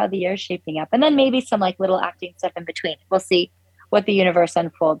how the year's shaping up. And then maybe some like little acting stuff in between. We'll see what the universe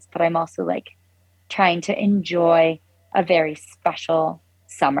unfolds. But I'm also like trying to enjoy a very special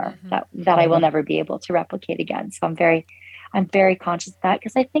summer that I will never be able to replicate again. So I'm very conscious of that,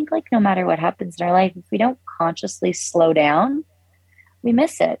 because I think like no matter what happens in our life, if we don't consciously slow down, we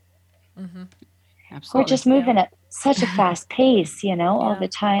miss it. Absolutely. We're just moving at such a fast pace, all the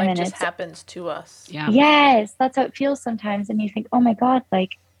time. Life and just it happens to us. Yeah. Yes, that's how it feels sometimes. And you think, oh my God,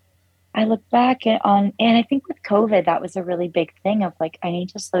 like I look back and I think with COVID, that was a really big thing of like, I need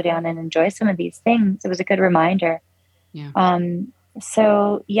to slow down and enjoy some of these things. It was a good reminder. Yeah.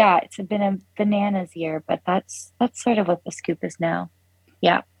 So yeah, it's been a bananas year, but that's sort of what the scoop is now.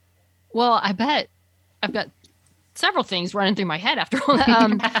 Yeah. Well, I bet I've got several things running through my head after all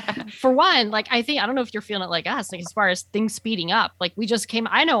that. For one, like I don't know if you're feeling it like us, like as far as things speeding up, like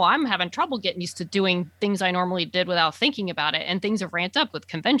I know I'm having trouble getting used to doing things I normally did without thinking about it. And things have ramped up with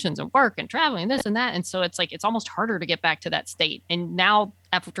conventions and work and traveling, this and that. And so it's like, it's almost harder to get back to that state. And now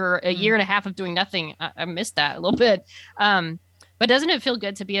after a year and a half of doing nothing, I missed that a little bit. But doesn't it feel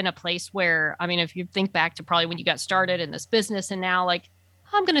good to be in a place where, I mean, if you think back to probably when you got started in this business and now like,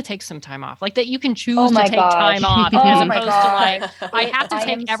 I'm going to take some time off, like that you can choose to take time off as opposed to like, I have to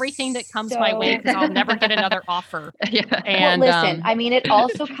take everything that comes my way because I'll never get another offer. And well, listen, I mean, it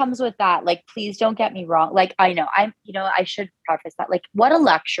also comes with that. Like, please don't get me wrong. Like, I know I should preface that. Like, what a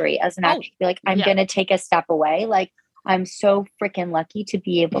luxury as an actor. Like, I'm going to take a step away. Like, I'm so freaking lucky to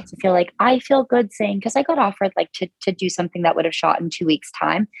be able to feel like I feel good saying, because I got offered like to do something that would have shot in 2 weeks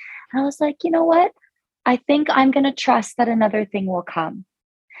time. And I was like, you know what? I think I'm going to trust that another thing will come.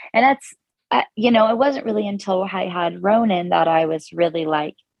 And that's, it wasn't really until I had Ronan that I was really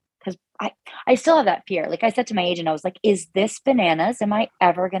like, because I still have that fear. Like I said to my agent, I was like, is this bananas? Am I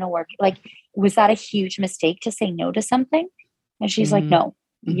ever going to work? Like, was that a huge mistake to say no to something? And she's like, no,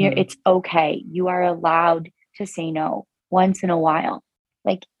 it's okay. You are allowed to say no once in a while.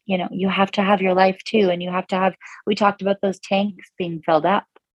 Like, you have to have your life too. And you have to have, we talked about those tanks being filled up.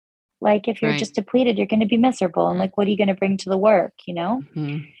 Like if you're just depleted, you're going to be miserable. And like, what are you going to bring to the work,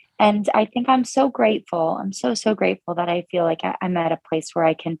 And I think I'm so grateful. I'm so, so grateful that I feel like I'm at a place where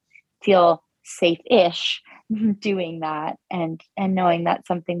I can feel safe-ish doing that and knowing that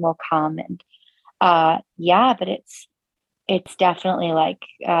something will come. And but it's definitely like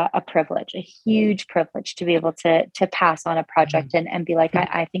a privilege, a huge privilege to be able to pass on a project and be like,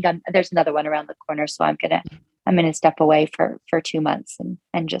 I think there's another one around the corner. So I'm going to step away for 2 months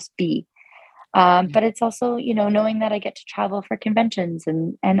and just be. But it's also, knowing that I get to travel for conventions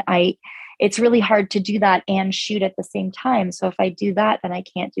and it's really hard to do that and shoot at the same time. So if I do that, then I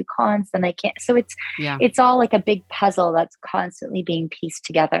can't do cons, then I can't. So it's all like a big puzzle that's constantly being pieced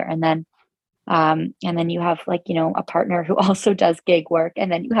together. And then you have like, a partner who also does gig work,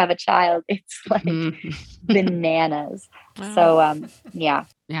 and then you have a child. It's like bananas. Wow. So, yeah.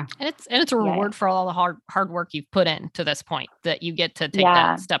 And it's a reward for all the hard work you've put in to this point that you get to take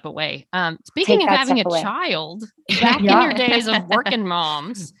that step away. Speaking of having a child, back in your days of working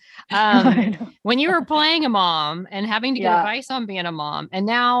moms, when you were playing a mom and having to get advice on being a mom, and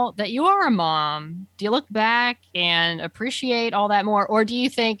now that you are a mom, do you look back and appreciate all that more? Or do you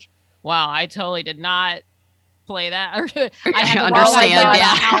think, wow, I totally did not play that. I had to understand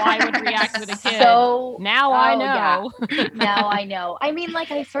how I would react with a kid. So now I know. Yeah. Now I know. I mean,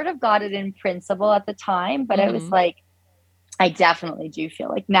 like I sort of got it in principle at the time, but it was like, I definitely do feel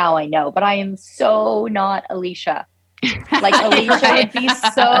like now I know, but I am so not Alicia. Like Alicia would be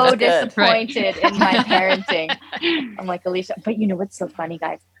so disappointed in my parenting. I'm like, Alicia, but what's so funny,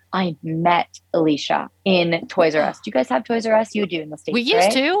 guys? I met Alicia in Toys R Us. Do you guys have Toys R Us? You do in the States, We used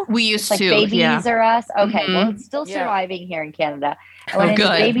right? to. We It's used like to. Babies Yeah. R Us. Okay, well, Mhm. it's still Yeah. surviving here in Canada. I Oh, went into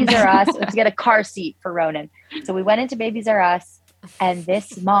good. Babies R Us to get a car seat for Ronan. So we went into Babies R Us, and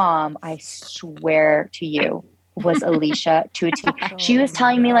this mom, I swear to you, was Alicia to a T. She was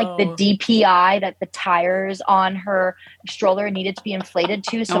telling me like the no. DPI that the tires on her stroller needed to be inflated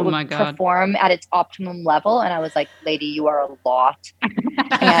to so Oh it my would God. perform at its optimum level. And I was like, lady, you are a lot.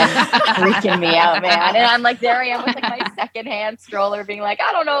 And freaking me out, man. And I'm like, there I am with like my secondhand stroller being like,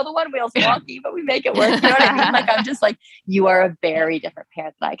 I don't know, the one wheel's wonky, but we make it work. You know what I mean? Like, I'm just like, you are a very different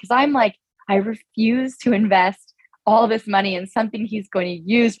parent than I. Because I'm like, I refuse to invest all this money in something he's going to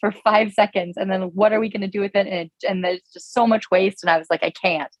use for 5 seconds. And then what are we going to do with it? And there's just so much waste. And I was like, I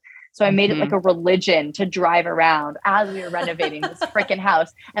can't. So I made it like a religion to drive around as we were renovating this freaking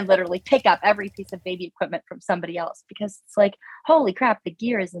house and literally pick up every piece of baby equipment from somebody else because it's like, holy crap, the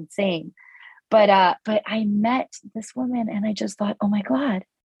gear is insane. But I met this woman and I just thought, oh my God,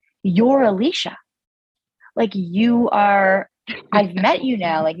 you're Alicia. Like you are, I've met you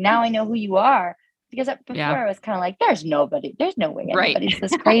now. Like now I know who you are. Because before Yeah. I was kind of like, there's no way Right. anybody's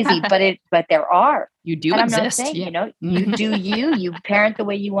this crazy, but there are. You do And I'm not exist. saying, Yeah. you know, you do you parent the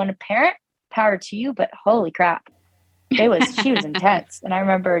way you want to parent, power to you, but holy crap. She was intense. And I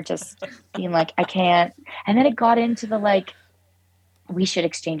remember just being like, I can't. And then it got into the like, we should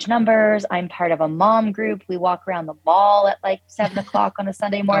exchange numbers. I'm part of a mom group. We walk around the mall at like 7:00 on a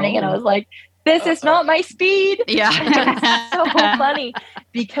Sunday morning. And I was like, this is not my speed. Yeah. It's so funny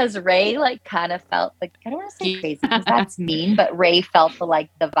because Ray like kind of felt like, I don't want to say crazy because that's mean, but Ray felt the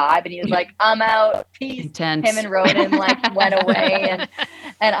vibe and he was like, I'm out, peace. Intense. Him and Ronan like went away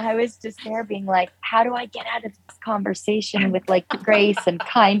and I was just there being like, how do I get out of this conversation with like grace and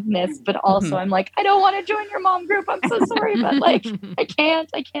kindness? But also I'm like, I don't want to join your mom group. I'm so sorry, but like I can't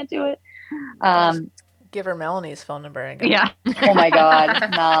do it. Give her Melanie's phone number. And go. Yeah. Oh my God,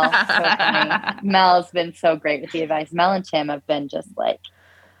 Mel, so funny. Mel's been so great with the advice. Mel and Tim have been just like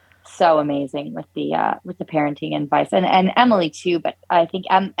so amazing with the parenting advice, and Emily too. But I think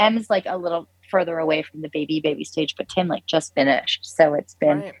Em's like a little further away from the baby stage, but Tim like just finished, so it's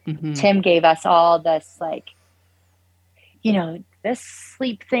been Right. Mhm. Tim gave us all this like, you know, this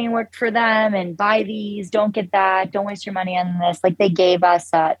sleep thing worked for them and buy these, don't get that, don't waste your money on this. Like they gave us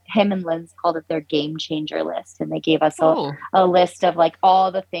him and Linz called it their game changer list. And they gave us Oh. a list of like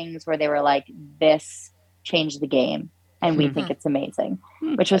all the things where they were like, this changed the game. And we think it's amazing,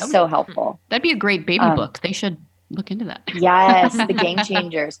 which was so helpful. That'd be a great baby book. They should look into that. Yes, the game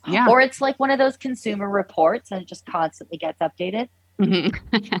changers. Yeah. Or it's like one of those consumer reports and it just constantly gets updated. Mhm.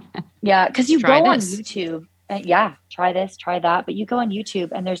 Yeah, because you Try go on this. YouTube. Yeah, try this, try that. But you go on YouTube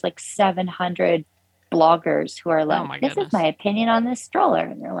and there's like 700 bloggers who are like, my this is goodness. my opinion on this stroller.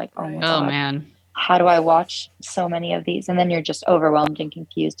 And you're like, oh my Right. Oh God, man. how do I watch so many of these? And then you're just overwhelmed and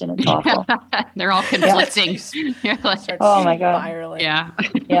confused and it's awful. They're all conflicting. You're like, Starts Oh my God. spiraling. yeah.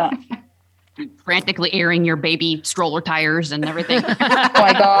 Yeah. Frantically airing your baby stroller tires and everything. Oh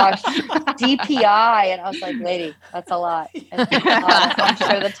my gosh. DPI. And I was like, lady, that's a lot. That's a lot. I'm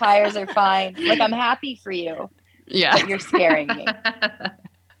sure the tires are fine. Like, I'm happy for you, Yeah. but you're scaring me.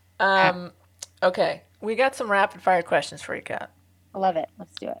 Okay. We got some rapid fire questions for you, Kat. I love it.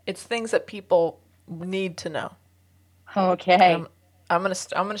 Let's do it. It's things that people need to know. Okay. I'm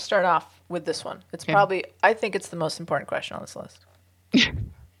gonna start off with this one. It's Okay. probably, I think it's the most important question on this list.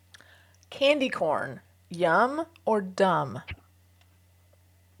 Candy corn, yum or dumb?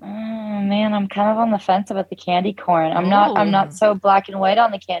 Oh, man, I'm kind of on the fence about the candy corn. I'm not so black and white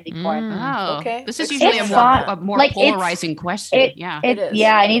on the candy corn. Oh, Okay. This is It's usually fine. a more Like, it's- polarizing question. it- Yeah. It is.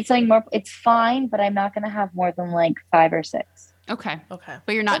 Yeah, I need something more. It's fine, but I'm not going to have more than like 5 or 6. Okay. Okay.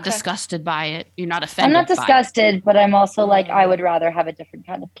 But you're not Okay. disgusted by it. You're not I'm offended. not by disgusted, but I'm also like, I would rather have a different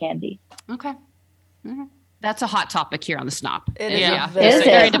kind of candy. it. Okay. Mhm. That's a hot topic here on the Snop. It is Yeah. a very, Is it?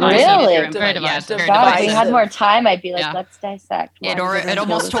 Very divisive. Really? Very Yeah, divisive. very God, if we divisive. had more time, I'd be like, Yeah. let's dissect. It why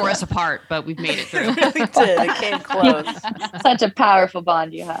almost this tore is us apart, but we've made it through. we did. It came close. such a powerful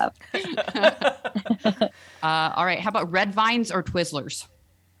bond you have. All right. How about red vines or Twizzlers?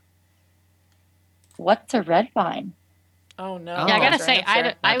 What's a red vine? Oh no. Oh, Yeah, I gotta That's say, our I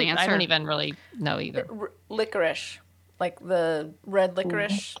answer. Not the don't answer. even really know either. Licorice, like the red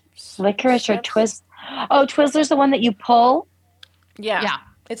licorice. Licorice or strips? twist? Oh, Twizzler's the one that you pull? Yeah. Yeah.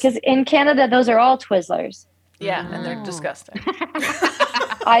 It's Because in Canada, those are all Twizzlers. yeah, and they're Oh. disgusting.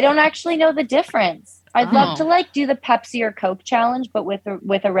 I don't actually know the difference. I'd love to Oh. like do the Pepsi or Coke challenge, but with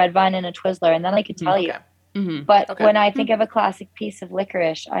a red vine and a Twizzler, and then I could tell you. Okay. Mhm. But Okay. when I think of a classic piece of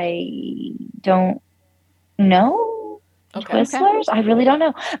licorice, I don't know. Okay. Twizzlers? I really don't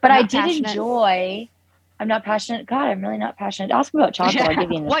know. But I Not did passionate? enjoy. I'm not passionate. God, I'm really not passionate. Ask me about chocolate. I'll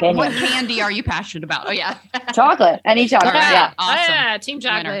give you an what opinion. candy are you passionate about? Oh yeah. Chocolate. Any chocolate. All right. Yeah. Awesome. Yeah, Team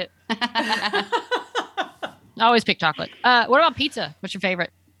Winner. Chocolate. I always pick chocolate. What about pizza? What's your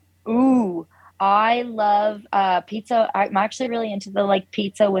favorite? Ooh, I love pizza. I'm actually really into the like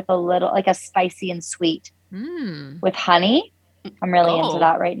pizza with a little like a spicy and sweet Mm. with honey. I'm really into Oh.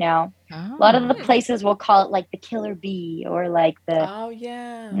 that right now. A lot of the places will call it like the killer bee or like the. Oh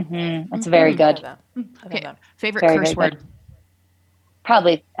yeah. It's very I good. have that. I Okay. have that. Favorite Very, curse very word.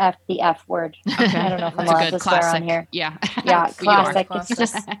 Probably the F word. Okay. I don't know if I'm That's a allowed good to swear classic. on here. Yeah. Yeah, You are classic. classic.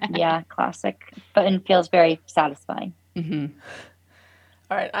 It's just classic, but it feels very satisfying. hmm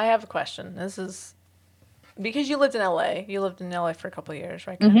All right, I have a question. This is because you lived in LA. You lived in LA for a couple of years,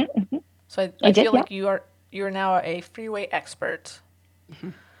 right? Kat? Mm-hmm. So I I did, feel like you are now a freeway expert.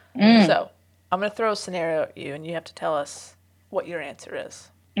 Mm. So I'm gonna throw a scenario at you, and you have to tell us what your answer is.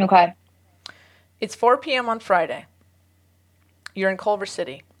 Okay. It's 4 p.m. on Friday. You're in Culver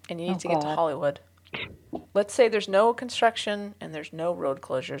City, and you need to get to God. Hollywood. Let's say there's no construction and there's no road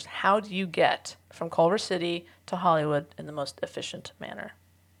closures. How do you get from Culver City to Hollywood in the most efficient manner?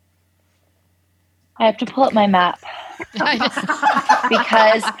 I have to pull up my map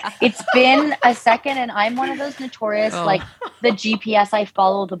because it's been a second, and I'm one of those notorious Oh. like the GPS. I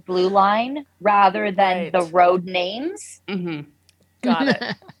follow the blue line rather than Right. the road names. hmm Got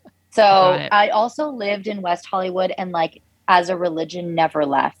it. So Got it. I also lived in West Hollywood and like as a religion never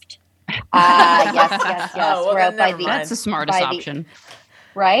left. Yes. Oh, well, We're then out by never the mind. That's the smartest by the- option.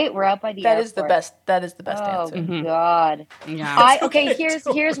 right. We're out by the That airport. is the best. That is the best Oh answer. Mhm. God. Yeah. Okay,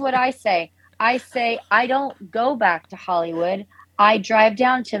 here's what I say. I say I don't go back to Hollywood. I drive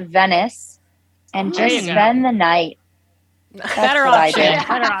down to Venice and There you just go. spend the night. That's Better what I option. did.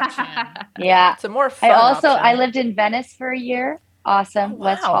 Better option. Yeah. It's a more fun I option. lived in Venice for a year. Awesome. Oh, wow.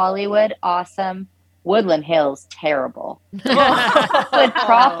 West Hollywood, awesome. Woodland Hills, terrible. Woodland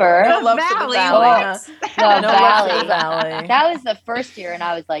proper. No love for the Valley, valley. what? huh? The No love for valley. the valley. That was the first year, and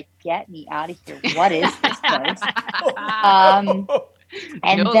I was like, "Get me out of here! What is this place?"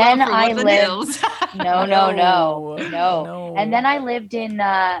 And No then love for I Woodland lived. Hills. No. And then I lived in.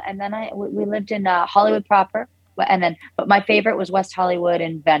 We lived in Hollywood proper, but my favorite was West Hollywood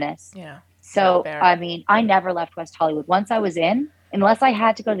and Venice. Yeah. So fair. I mean, I never left West Hollywood. Once I was in, unless I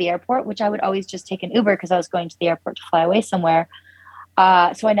had to go to the airport, which I would always just take an Uber because I was going to the airport to fly away somewhere.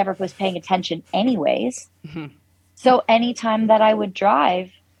 So I never was paying attention, anyways. Mhm. So anytime that I would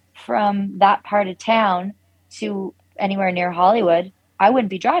drive from that part of town to anywhere near Hollywood, I wouldn't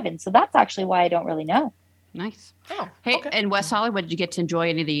be driving. So that's actually why I don't really know. Nice. Oh, Hey, okay. in West Hollywood, did you get to enjoy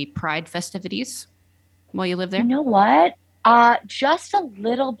any of the Pride festivities while you lived there? You know what? Just a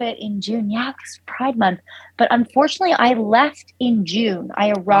little bit in June. Yeah, it's Pride Month. But unfortunately, I left in June.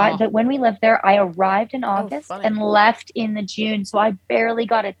 I arrived, but when we lived there, I arrived in August funny. and left in the June. So I barely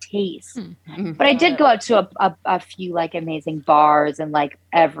got a taste. Mhm. But I Got did it. go out to a few like amazing bars and like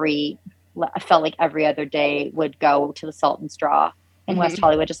I felt like every other day would go to the Salt and Straw in West Mhm.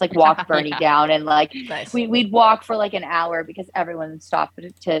 Hollywood, just like walk Bernie Yeah. down and like Nice. we'd walk for like an hour because everyone would stop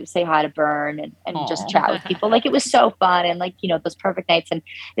to say hi to Bern and just Aw. chat with people. Like it was so fun and like, those perfect nights, and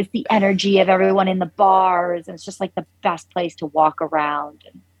it's the energy of everyone in the bars, and it's just like the best place to walk around.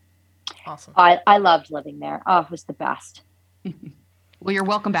 And Awesome. I loved living there. Oh, it was the best. Well, you're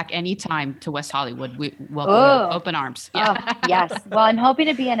welcome back anytime to West Hollywood. We welcome Oh. you, open arms. Oh, yes. Well, I'm hoping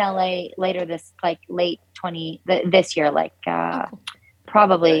to be in LA later this this year,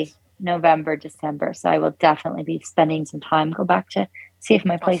 probably Nice. November, December. So I will definitely be spending some time, go back to see if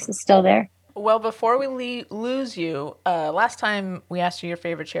my place Awesome. is still there. Well, before we lose you, last time we asked you your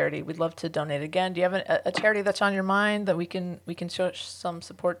favorite charity. We'd love to donate again. Do you have a charity that's on your mind that we can show some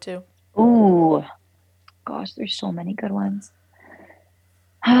support to? Ooh, gosh, there's so many good ones.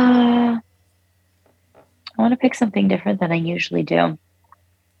 I want to pick something different than I usually do.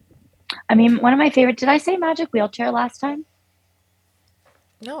 I mean, one of my favorite, did I say Magic Wheelchair last time?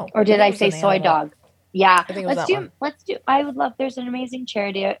 No. Or did think I it was say an Soy animal. Dog? Yeah. I think it was that one. Let's do, I would love, there's an amazing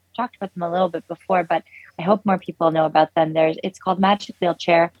charity. I talked about them a little bit before, but I hope more people know about them. It's called Magic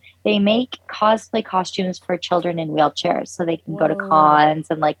Wheelchair. They make cosplay costumes for children in wheelchairs so they can go to Whoa. cons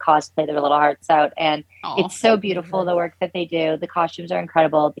and like cosplay their little hearts out. And Aw. it's so beautiful, the work that they do. The costumes are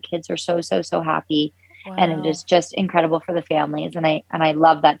incredible. The kids are so happy. And it is just incredible for the families. And I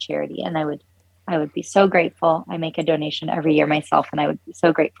love that charity. And I would be so grateful. I make a donation every year myself, and I would be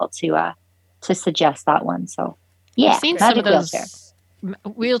so grateful to suggest that one. So yeah, I've seen some Magic of those Wheelchair.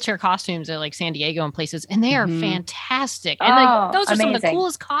 wheelchair costumes at like San Diego and places, and they are Mhm. fantastic. And like Oh, those are some of the amazing.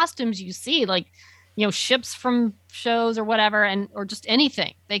 coolest costumes you see. Like ships from shows or whatever, or just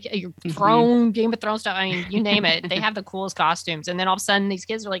anything. You're Throne, Game of Thrones stuff. I mean, you name it. They have the coolest costumes, and then all of a sudden, these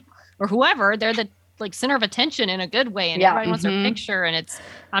kids are like, or whoever, they're the like center of attention in a good way, and everybody wants their picture, and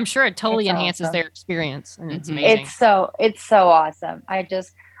I'm sure it totally enhances their experience, and it's amazing. It's so awesome.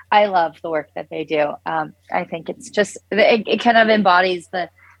 I love the work that they do. I think it's just it kind of embodies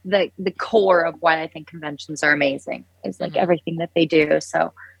the core of why I think conventions are amazing. Is like everything that they do.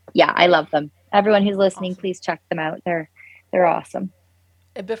 So yeah, I love them. Everyone who's listening, please check them out. They're awesome.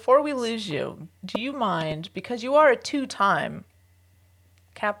 Before we lose you, do you mind, because you are a 2-time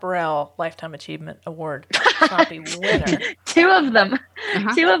Kat Burrell Lifetime Achievement Award Snoppy winner. 2 of them.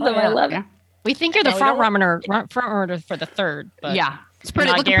 2 of them. I love it. We think you're the front runner for the third. But yeah, it's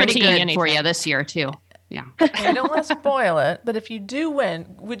looking pretty good for you this year too. Yeah. I don't want to spoil it, but if you do win,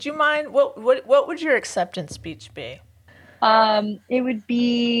 would you mind? What would your acceptance speech be? It would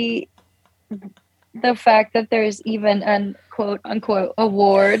be the fact that there's even an quote unquote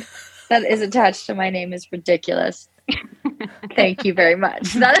award that is attached to my name is ridiculous. Thank you very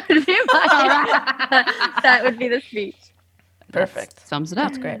much. That would be that would be the speech. Perfect. Sums it up.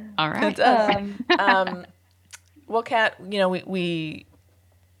 That's great. All right. It does. Well, Kat,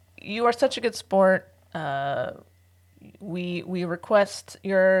 you are such a good sport. We request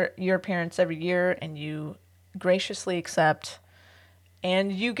your appearance every year, and you graciously accept.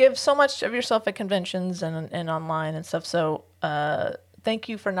 And you give so much of yourself at conventions and online and stuff. So thank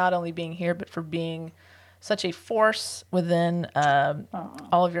you for not only being here, but for being such a force within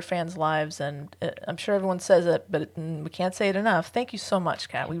all of your fans' lives. And I'm sure everyone says it, but we can't say it enough. Thank you so much,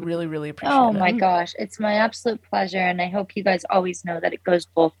 Kat. We really, really appreciate it. Oh, my gosh. It's my absolute pleasure. And I hope you guys always know that it goes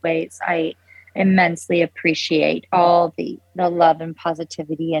both ways. I immensely appreciate all the love and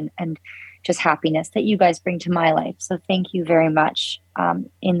positivity and just happiness that you guys bring to my life. So thank you very much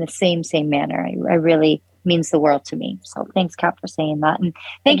in the same manner. I really means the world to me. So thanks, Kat, for saying that. And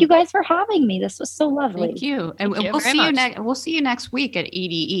thank you guys for having me. This was so lovely. Thank you. And we'll see you next week at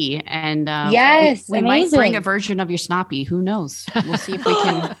EDE. And yes, we might bring a version of your Snoppy. Who knows? We'll see if we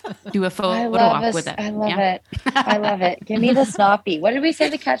can do a photo op with it. I love it. I love it. Give me the Snoppy. What did we say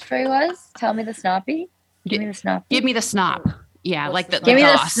the catchphrase was? Tell me the Snoppy. Give me the Snoppy. Give me the snop. Yeah, like the give me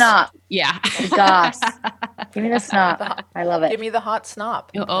the snop. Yeah. The goss. Give me the snop. I love it. Give me the hot snop.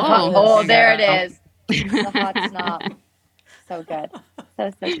 Oh, there it is. The hot snop. So good.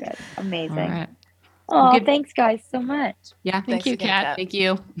 So good. Amazing. All right. Oh, thanks guys so much. Yeah. Thank you, Kat. Thank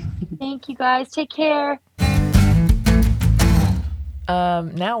you. Thank you guys. Take care.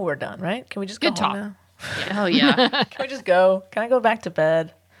 Now we're done, right? Can we just go Good home talk. now? Oh yeah. Can we just go? Can I go back to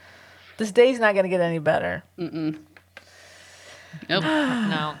bed? This day's not going to get any better. Nope.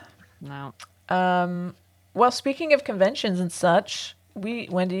 No. Well, speaking of conventions and such,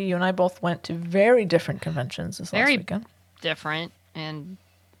 Wendy, you and I both went to very different conventions this last weekend. Different and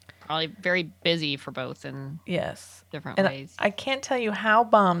probably very busy for both in different ways. I can't tell you how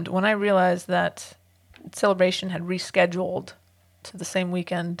bummed when I realized that Celebration had rescheduled to the same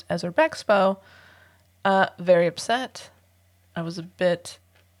weekend as Urbexpo. Very upset. I was a bit,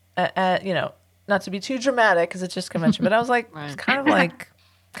 not to be too dramatic because it's just convention, but I was like, it's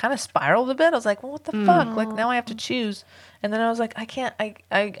kind of spiraled a bit. I was like, well, what the fuck? Like now I have to choose. And then I was like, I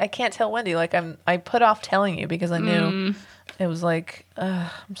can't tell Wendy. Like I put off telling you because I knew it was like,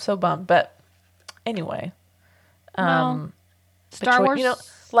 I'm so bummed. But anyway, Star Wars.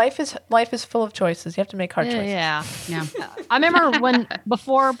 Life is full of choices. You have to make hard choices. Yeah. I remember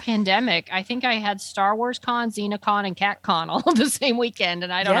before pandemic, I think I had Star Wars Con, XenaCon, and CatCon all the same weekend,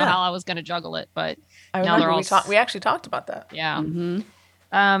 and I don't know how I was going to juggle it, but I remember we actually talked about that. Yeah.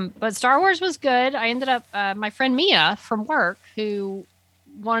 But Star Wars was good. I ended up my friend Mia from work, who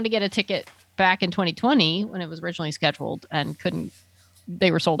wanted to get a ticket back in 2020 when it was originally scheduled and couldn't.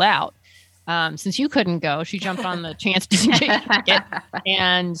 They were sold out. Since you couldn't go, she jumped on the chance to get a ticket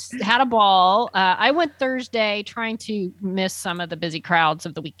and had a ball. I went Thursday trying to miss some of the busy crowds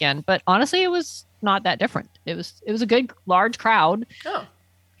of the weekend, but honestly, it was not that different. It was a good, large crowd. Oh.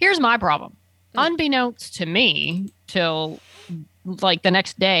 Here's my problem. Unbeknownst to me, till like the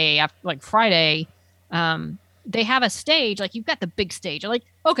next day, after like Friday, they have a stage, like you've got the big stage. Like,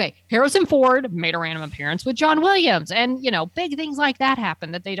 okay, Harrison Ford made a random appearance with John Williams, and big things like that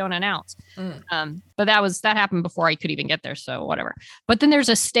happen that they don't announce. But that happened before I could even get there, so whatever. But then there's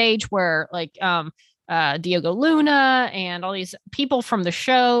a stage where like Diego Luna and all these people from the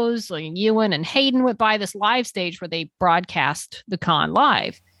shows, like Ewan and Hayden, went by this live stage where they broadcast the con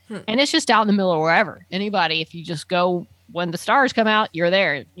live, and it's just out in the middle of wherever. Anybody, if you just go when the stars come out, you're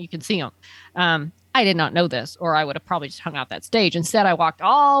there. You can see them. I did not know this, or I would have probably just hung out that stage. Instead, I walked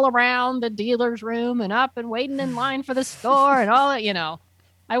all around the dealer's room and up and waiting in line for the store and all that,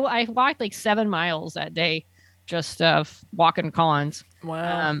 I walked like 7 miles that day just walking cons.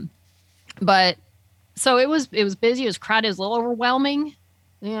 Wow. But so it was busy. It was crowded. It was a little overwhelming.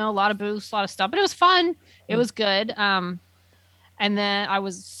 A lot of booths, a lot of stuff, but it was fun. It was good. And then I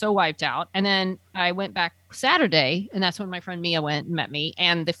was so wiped out. And then I went back Saturday, and that's when my friend Mia went and met me.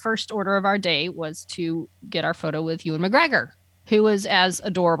 And the first order of our day was to get our photo with Ewan McGregor, who was as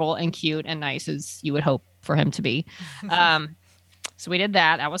adorable and cute and nice as you would hope for him to be. So we did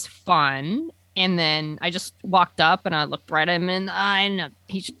that. That was fun. And then I just walked up and I looked right at him in the eye, and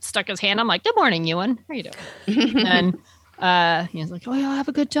he stuck his hand. I'm like, "Good morning, Ewan. How are you doing?" And he was like, "Oh, yeah, have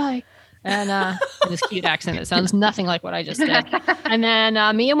a good day." And in this cute accent, it sounds nothing like what I just did. And then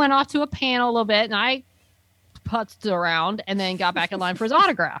Mia went off to a panel a little bit, and I putzed around and then got back in line for his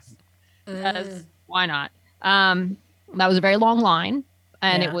autograph. Because why not? That was a very long line,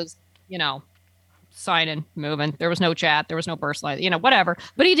 and it was, signing, moving. There was no chat. There was no burst line, whatever.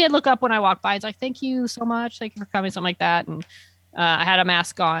 But he did look up when I walked by. He's like, "Thank you so much. Thank you for coming," something like that. And I had a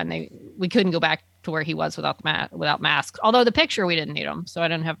mask on. We couldn't go back to where he was without masks. Although the picture, we didn't need him, so I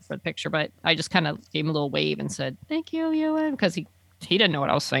didn't have it for the picture. But I just kind of gave him a little wave and said, "Thank you, Ewan," because he didn't know what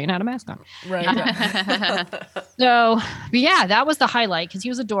I was saying. I had a mask on. Right. So, but yeah, that was the highlight because he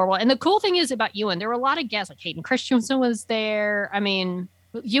was adorable. And the cool thing is about Ewan, there were a lot of guests. Like Hayden Christensen was there. I mean,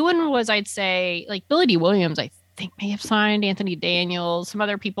 Ewan was, I'd say, like Billy D. Williams, I think may have signed, Anthony Daniels, some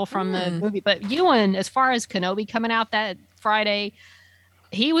other people from the movie. But Ewan, as far as Kenobi coming out that Friday,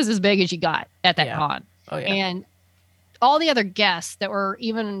 he was as big as you got at that con. Oh, yeah. And all the other guests that were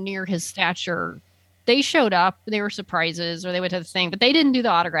even near his stature, they showed up. They were surprises, or they went to the thing, but they didn't do the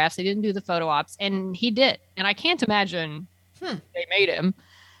autographs. They didn't do the photo ops, and he did. And I can't imagine they made him,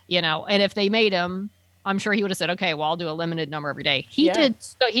 and if they made him, I'm sure he would have said, "Okay, well, I'll do a limited number every day." He did.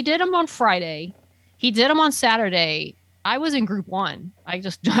 So he did them on Friday. He did them on Saturday. I was in group 1.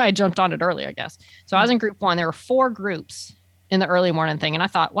 I jumped on it early, I guess. So I was in group 1. There were 4 groups in the early morning thing. And I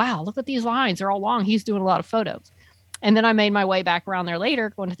thought, wow, look at these lines. They're all long. He's doing a lot of photos. And then I made my way back around there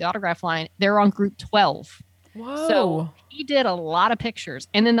later, going to the autograph line. They're on group 12. Whoa. So he did a lot of pictures.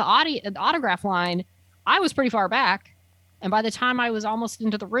 And then the autograph line, I was pretty far back. And by the time I was almost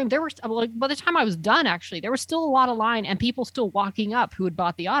into the room, by the time I was done, actually, there was still a lot of line and people still walking up who had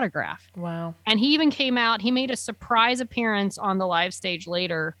bought the autograph. Wow. And he even came out, he made a surprise appearance on the live stage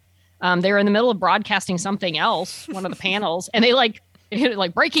later. They were in the middle of broadcasting something else, one of the panels, and they like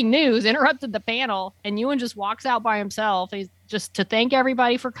breaking news, interrupted the panel, and Ewan just walks out by himself. He's just to thank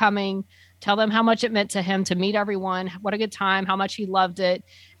everybody for coming, tell them how much it meant to him to meet everyone, what a good time, how much he loved it,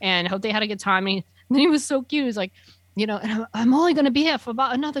 and hope they had a good time. And he was so cute. He's like, and I'm only going to be here for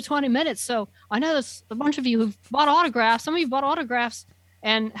about another 20 minutes. So I know there's a bunch of you who've bought autographs. Some of you bought autographs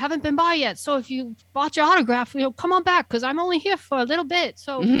and haven't been by yet. So if you bought your autograph, come on back because I'm only here for a little bit.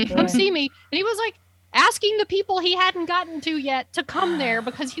 So come see me. And he was like asking the people he hadn't gotten to yet to come there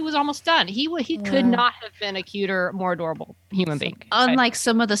because he was almost done. He could not have been a cuter, more adorable human being. Unlike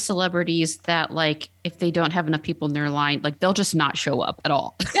some of the celebrities that, like, if they don't have enough people in their line, like they'll just not show up at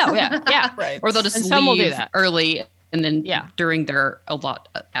all. Yeah. Right. Or they'll just and some will do leave that early and then during their allot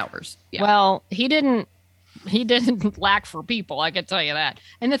hours. Yeah. Well, he didn't lack for people, I can tell you that.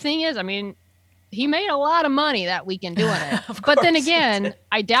 And the thing is, I mean, he made a lot of money that weekend doing it. But then again,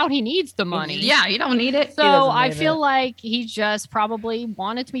 I doubt he needs the money. Yeah, you don't need it. So I feel like he just probably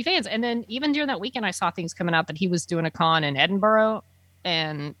wanted to be fans. And then even during that weekend, I saw things coming out that he was doing a con in Edinburgh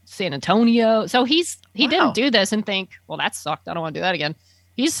and San Antonio. So he didn't do this and think, well, that sucked. I don't want to do that again.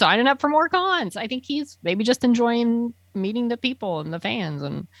 He's signing up for more cons. I think he's maybe just enjoying meeting the people and the fans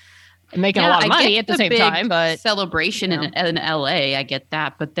and making a lot of money at the same time. But celebration in LA, I get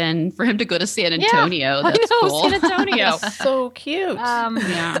that. But then for him to go to San Antonio, that's cool. San Antonio, so cute.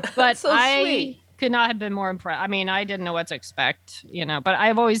 But so I could not have been more impressed. I mean, I didn't know what to expect, but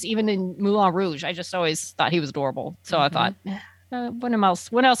I've always, even in Moulin Rouge, I just always thought he was adorable. So I thought, when else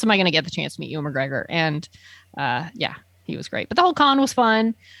am I going to get the chance to meet Ewan McGregor? And he was great. But the whole con was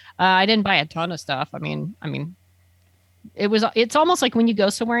fun. I didn't buy a ton of stuff. I mean, it's almost like when you go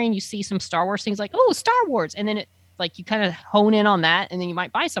somewhere and you see some Star Wars things, like, oh, Star Wars. And then it, like, you kind of hone in on that and then you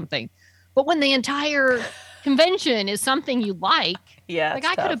might buy something. But when the entire convention is something you like, like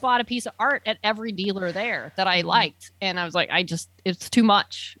I could have bought a piece of art at every dealer there that I liked. And I was like, it's too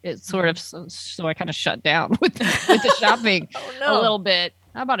much. It's sort of, so I kind of shut down with the shopping a little bit.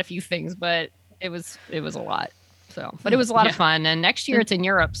 I bought a few things, but it was a lot. So, but it was a lot of fun. And next year it's in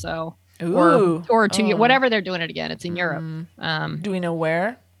Europe. So, or 2 years, whatever they're doing it again. It's in Europe. Do we know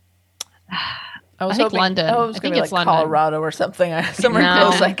where? I was think hoping London. Oh, it was I going think to be it's like London. Colorado or something. Somewhere No.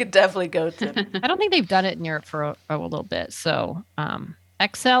 close I could definitely go to. I don't think they've done it in Europe for a little bit. So,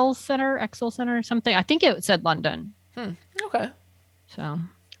 XL Center or something. I think it said London. Okay. So,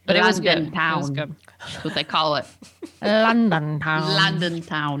 but it was good. London It was town. good. That's what they call it. London town. London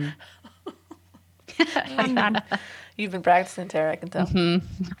town. London. You've been practicing, Tara, I can tell.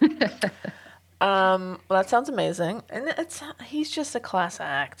 Well, that sounds amazing. And he's just a class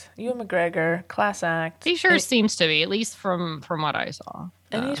act. Ewan McGregor, class act. He sure And- seems to be, at least from what I saw.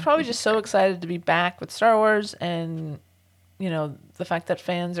 And he's probably just so excited to be back with Star Wars, and the fact that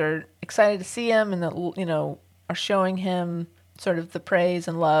fans are excited to see him, and that are showing him sort of the praise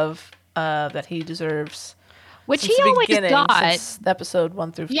and love that he deserves. Which since he the always beginning, got. since episode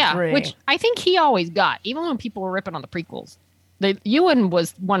 1 through 3. Yeah, which I think he always got, even when people were ripping on the prequels. Ewan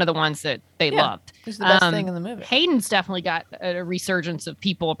was one of the ones that they loved. He's the best thing in the movie. Hayden's definitely got a resurgence of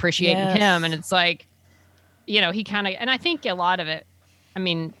people appreciating Yes. him, and it's like, he kind of, and I think a lot of it,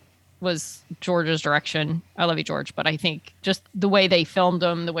 was George's direction. I love you, George, but I think just the way they filmed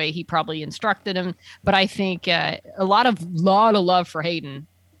him, the way he probably instructed him. But I think a lot of love for Hayden.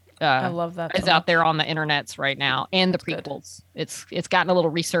 I love that. Is so out much. there on the internets right now, and the Good. prequels. It's gotten a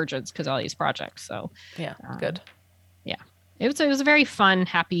little resurgence because of all these projects. So Yeah, good. it was a very fun,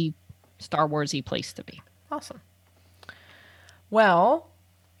 happy, Star Warsy place to be. Awesome. Well,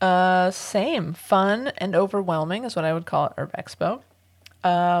 same. Fun and overwhelming is what I would call it, Herb Expo.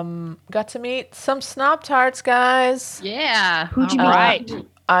 Got to meet some Snob Tarts, guys. Yeah. Who'd you All meet? right.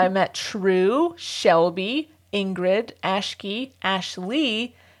 I met True, Shelby, Ingrid, Ashki,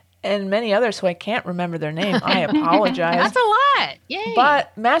 Ashley, and many others who I can't remember their name. I apologize. That's a lot. Yay!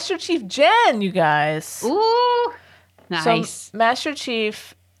 But Master Chief Jen, you guys. Ooh. Nice. So Master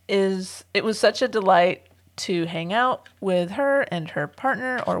Chief it was such a delight to hang out with her and her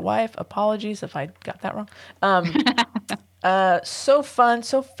partner or wife. Apologies if I got that wrong. So fun,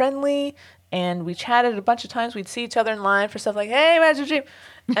 so friendly, and we chatted a bunch of times. We'd see each other in line for stuff like, "Hey, Master Chief."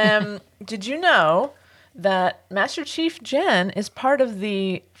 Did you know that Master Chief Jen is part of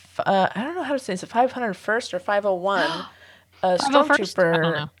the I don't know how to say this, 501st or 501 501st? I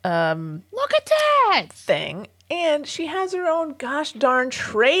stormtrooper Look at that. thing, and she has her own gosh darn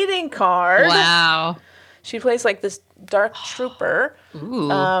trading card. Wow. She plays like this dark trooper. Ooh.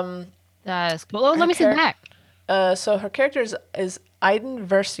 That's cool. Oh, let me see the back. So her character is Iden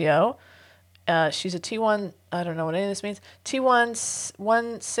Versio. She's a T1. I don't know what any of this means. T1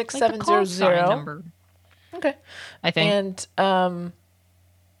 Like the call sign 16700. number, Okay. I think. And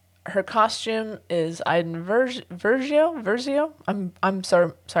her costume is Iden Versio. I'm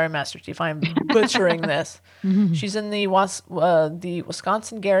sorry, Master Chief. I'm butchering this. She's in the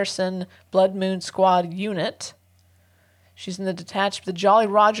Wisconsin Garrison Blood Moon Squad unit. She's in the Jolly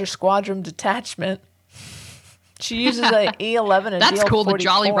Roger Squadron detachment. She uses a E11 and That's cool. The DL-44.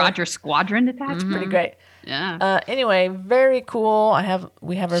 Jolly Roger Squadron detachment. Pretty great. Yeah. Anyway, very cool.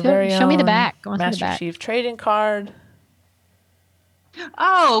 We have our very Show me the own back. I wanna see the Master back. Chief trading card.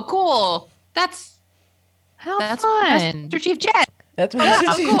 Oh, cool. That's How that's fun. Master Chief Jet That's Master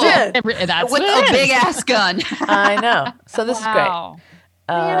Oh, Chief cool. Jen. That's with what a it is. big ass gun. I know. So this is great. Wow.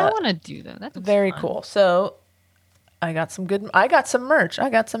 Man, I want to do that. That's Very fun. cool. So I got some merch. I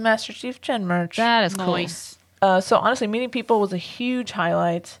got some Master Chief Jen merch. That is cool. Nice. So honestly, meeting people was a huge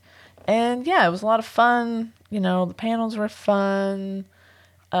highlight. And yeah, it was a lot of fun. The panels were fun.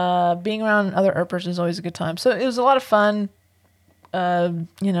 Being around other Erpers is always a good time. So it was a lot of fun.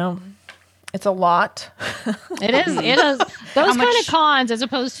 It's a lot. It is. It is. Those kind much- of cons, as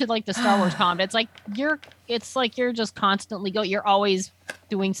opposed to like the Star Wars con, it's like you're just constantly you're always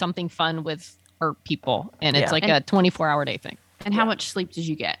doing something fun with people, and it's Yeah. like a 24-hour day thing. And how much sleep did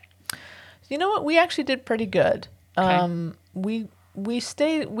you get? You know what? We actually did pretty good. Okay. We would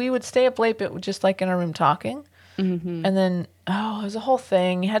stay up late, but just like in our room talking. Mm-hmm. And then, it was a whole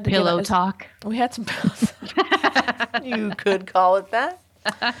thing. You had to Pillow get, talk. We had some pillows. You could call it that.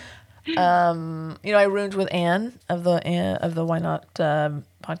 I roomed with Anne of the Why Not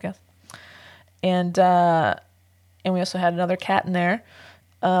podcast, and we also had another cat in there.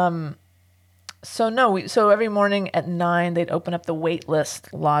 So every morning at 9 they'd open up the wait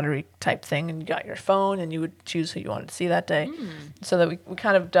list lottery type thing, and you got your phone and you would choose who you wanted to see that day. So that we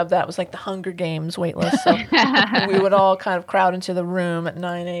kind of dubbed that, it was like the Hunger Games wait list. So we would all kind of crowd into the room at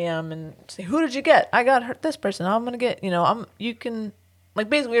 9 a.m. and say, "Who did you get?" "I got this person." "I'm gonna get," you can, like,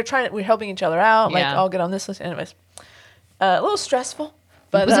 basically we're helping each other out. Like, Yeah. I'll get on this list. Anyways, a little stressful.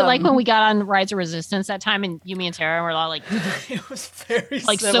 But Was it like when we got on Rise of Resistance that time, and you, me, and Tara were all like it was very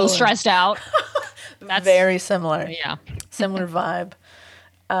so similar. stressed out? That's Very similar. Yeah. Similar vibe.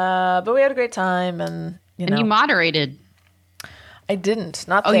 But we had a great time, and And you moderated. I didn't.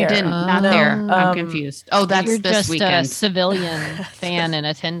 Not Oh, there. you didn't. Not No. there. I'm confused. Oh, that's You're this just weekend. a civilian fan in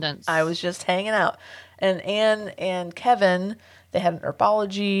attendance. I was just hanging out. And Anne and Kevin, they had an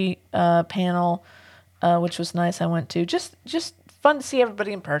herbology panel, which was nice. I went to just fun to see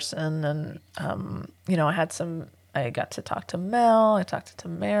everybody in person. And I got to talk to Mel. I talked to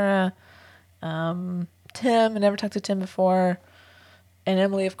Tamara, Tim. I never talked to Tim before, and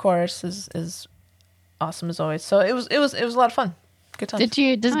Emily, of course, is awesome as always. So it was a lot of fun. Good time.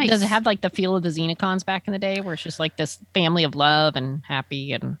 Does Nice. it have like the feel of the Xenocons back in the day, where it's just like this family of love and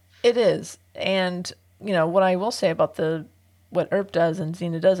happy and It is. And, what I will say about what Herb does and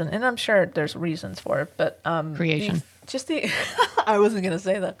Xena doesn't, and I'm sure there's reasons for it, but Creation. I wasn't going to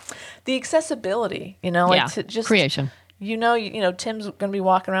say that. The accessibility, to just creation? Tim's going to be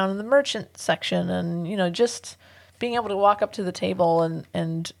walking around in the merchant section, and just being able to walk up to the table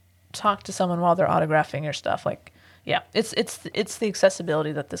and talk to someone while they're autographing your stuff. Like, yeah, it's the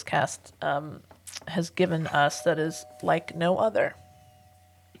accessibility that this cast has given us that is like no other.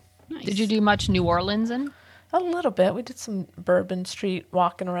 Nice. Did you do much New Orleans in? A little bit. We did some Bourbon Street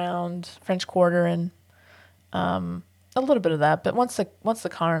walking around, French Quarter, and a little bit of that. But once the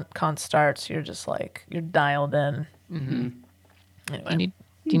con starts, you're just like you're dialed in. Mm-hmm. Anyway,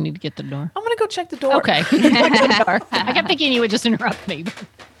 Do you need to get the door? I'm gonna go check the door. Okay. I kept thinking you would just interrupt me.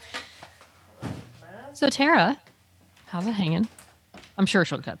 So Tara, how's it hanging? I'm sure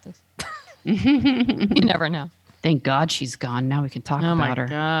she'll cut this. You never know. Thank God she's gone. Now we can talk Oh my about her.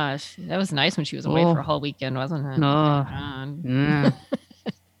 gosh, that was nice when she was away Oh. for a whole weekend, wasn't it? Oh. my God. Mm.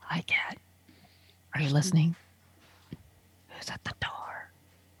 Hi, Kat. Are you listening? Who's at the door?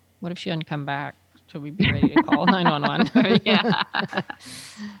 What if she hadn't come back? Should we be ready to call 911? Yeah.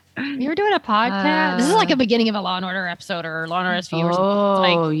 You were doing a podcast. This is like a beginning of a Law and Order episode or Law and Order SVU or something. Oh, It's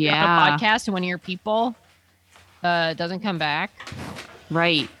like you're on yeah. a podcast and one of your people doesn't come back.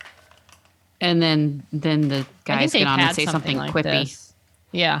 Right. And then the I guys think get they've on and had say something like quippy. this.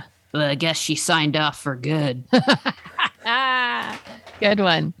 Yeah. Well, I guess she signed off for good. Good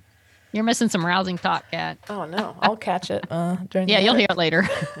one. You're missing some rousing talk, Kat. Oh no, I'll catch it during. Yeah, the you'll edit. hear it later.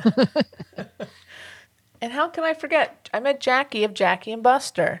 And how can I forget? I met Jackie of Jackie and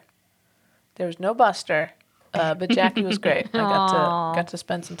Buster. There was no Buster, but Jackie was great. I got to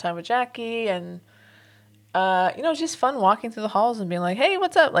spend some time with Jackie, and it was just fun walking through the halls and being like, "Hey,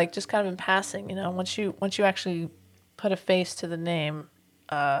 what's up?" Like just kind of in passing. Once you actually put a face to the name,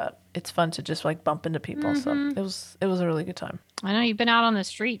 it's fun to just like bump into people. So it was a really good time. I know you've been out on the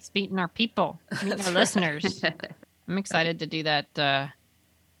streets meeting our people, meeting our listeners. I'm excited to do that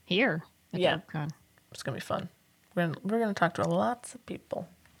here. At Yeah. DevCon. It's gonna be fun. We're gonna talk to lots of people.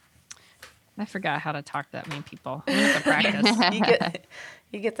 I forgot how to talk to that many people. I'm gonna have to practice.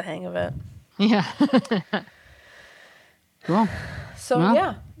 You get the hang of it. Yeah. Cool. So Well.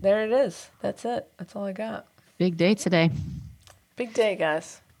 yeah, there it is. That's it. That's all I got. Big day today. Big day,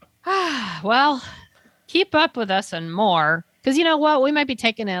 guys. Well, keep up with us and more. Because you know what? We might be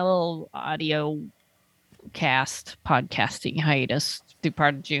taking a little audio podcasting hiatus through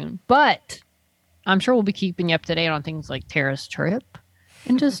part of June. But I'm sure we'll be keeping you up to date on things like Tara's trip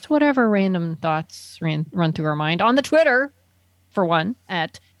and just whatever random thoughts run through our mind on the Twitter, for one,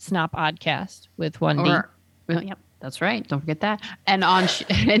 at SnopOdcast with one D. Yep, that's right. Don't forget that. And on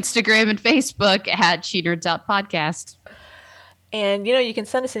Instagram and Facebook at She Nerds Out Podcast. And, you can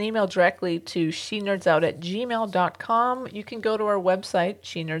send us an email directly to shenerdsOut@gmail.com. You can go to our website,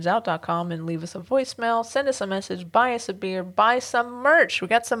 shenerdsout.com, and leave us a voicemail, send us a message, buy us a beer, buy some merch. We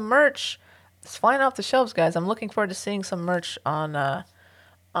got some merch. It's flying off the shelves, guys. I'm looking forward to seeing some merch on at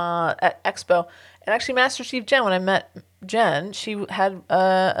Expo. And actually, Master Chief Jen, when I met Jen, she had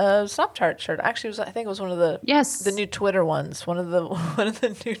a Snop Tart shirt. Actually, I think it was one of the new Twitter ones. One of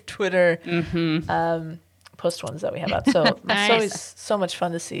the new Twitter post ones that we have out. So it's always so much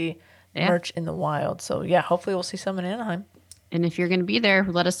fun to see merch in the wild. So yeah, hopefully we'll see some in Anaheim. And if you're going to be there,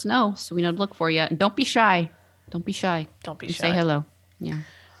 let us know so we know to look for you. And don't be shy. Don't be shy. Don't be And shy. Say hello. Yeah.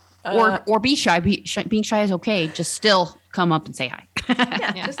 Or be shy. Being shy is okay. Just still come up and say hi.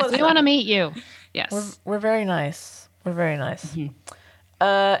 Yeah. Just let us We know. want to meet you. Yes. We're very nice. We're very nice.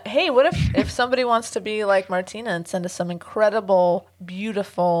 Hey, what if somebody wants to be like Martina and send us some incredible,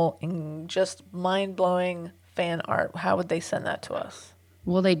 beautiful, and just mind-blowing fan art? How would they send that to us?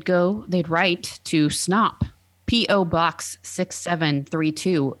 Well, they'd write to Snop, P.O. Box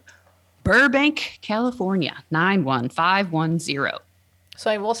 6732, Burbank, California, 91510. So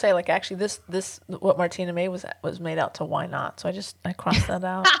I will say, like, actually, this what Martina made was made out to Why Not. So I crossed that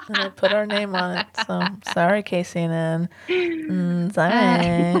out and I put our name on it. So sorry, Casey and Ann.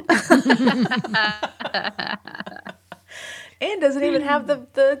 Sorry. Ann doesn't even have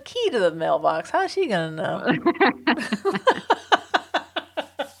the key to the mailbox. How is she gonna know?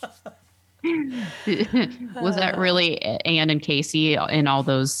 Was that really Anne and Casey in all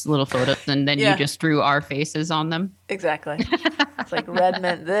those little photos, and then Yeah. you just drew our faces on them? Exactly. It's like red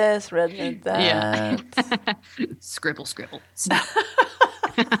meant this, red meant that. Yeah. Scribble, snap.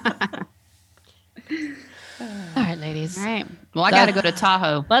 All right, ladies. All right. Well, I got to go to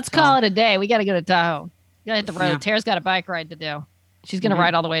Tahoe. Let's so- call it a day. We got to go to Tahoe. We got to hit the road. Yeah. Tara's got a bike ride to do. She's going to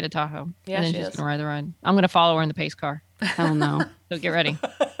ride all the way to Tahoe. Yeah, and then she she's is. going to ride the ride. I'm going to follow her in the pace car. Hell no. So get ready.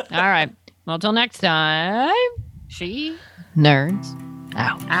 All right. Well, till next time, she nerds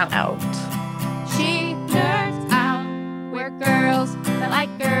out. Out. She nerds out. We're girls that like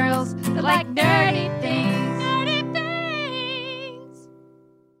nerdy things. Nerdy things.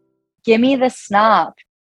 Give me the snop.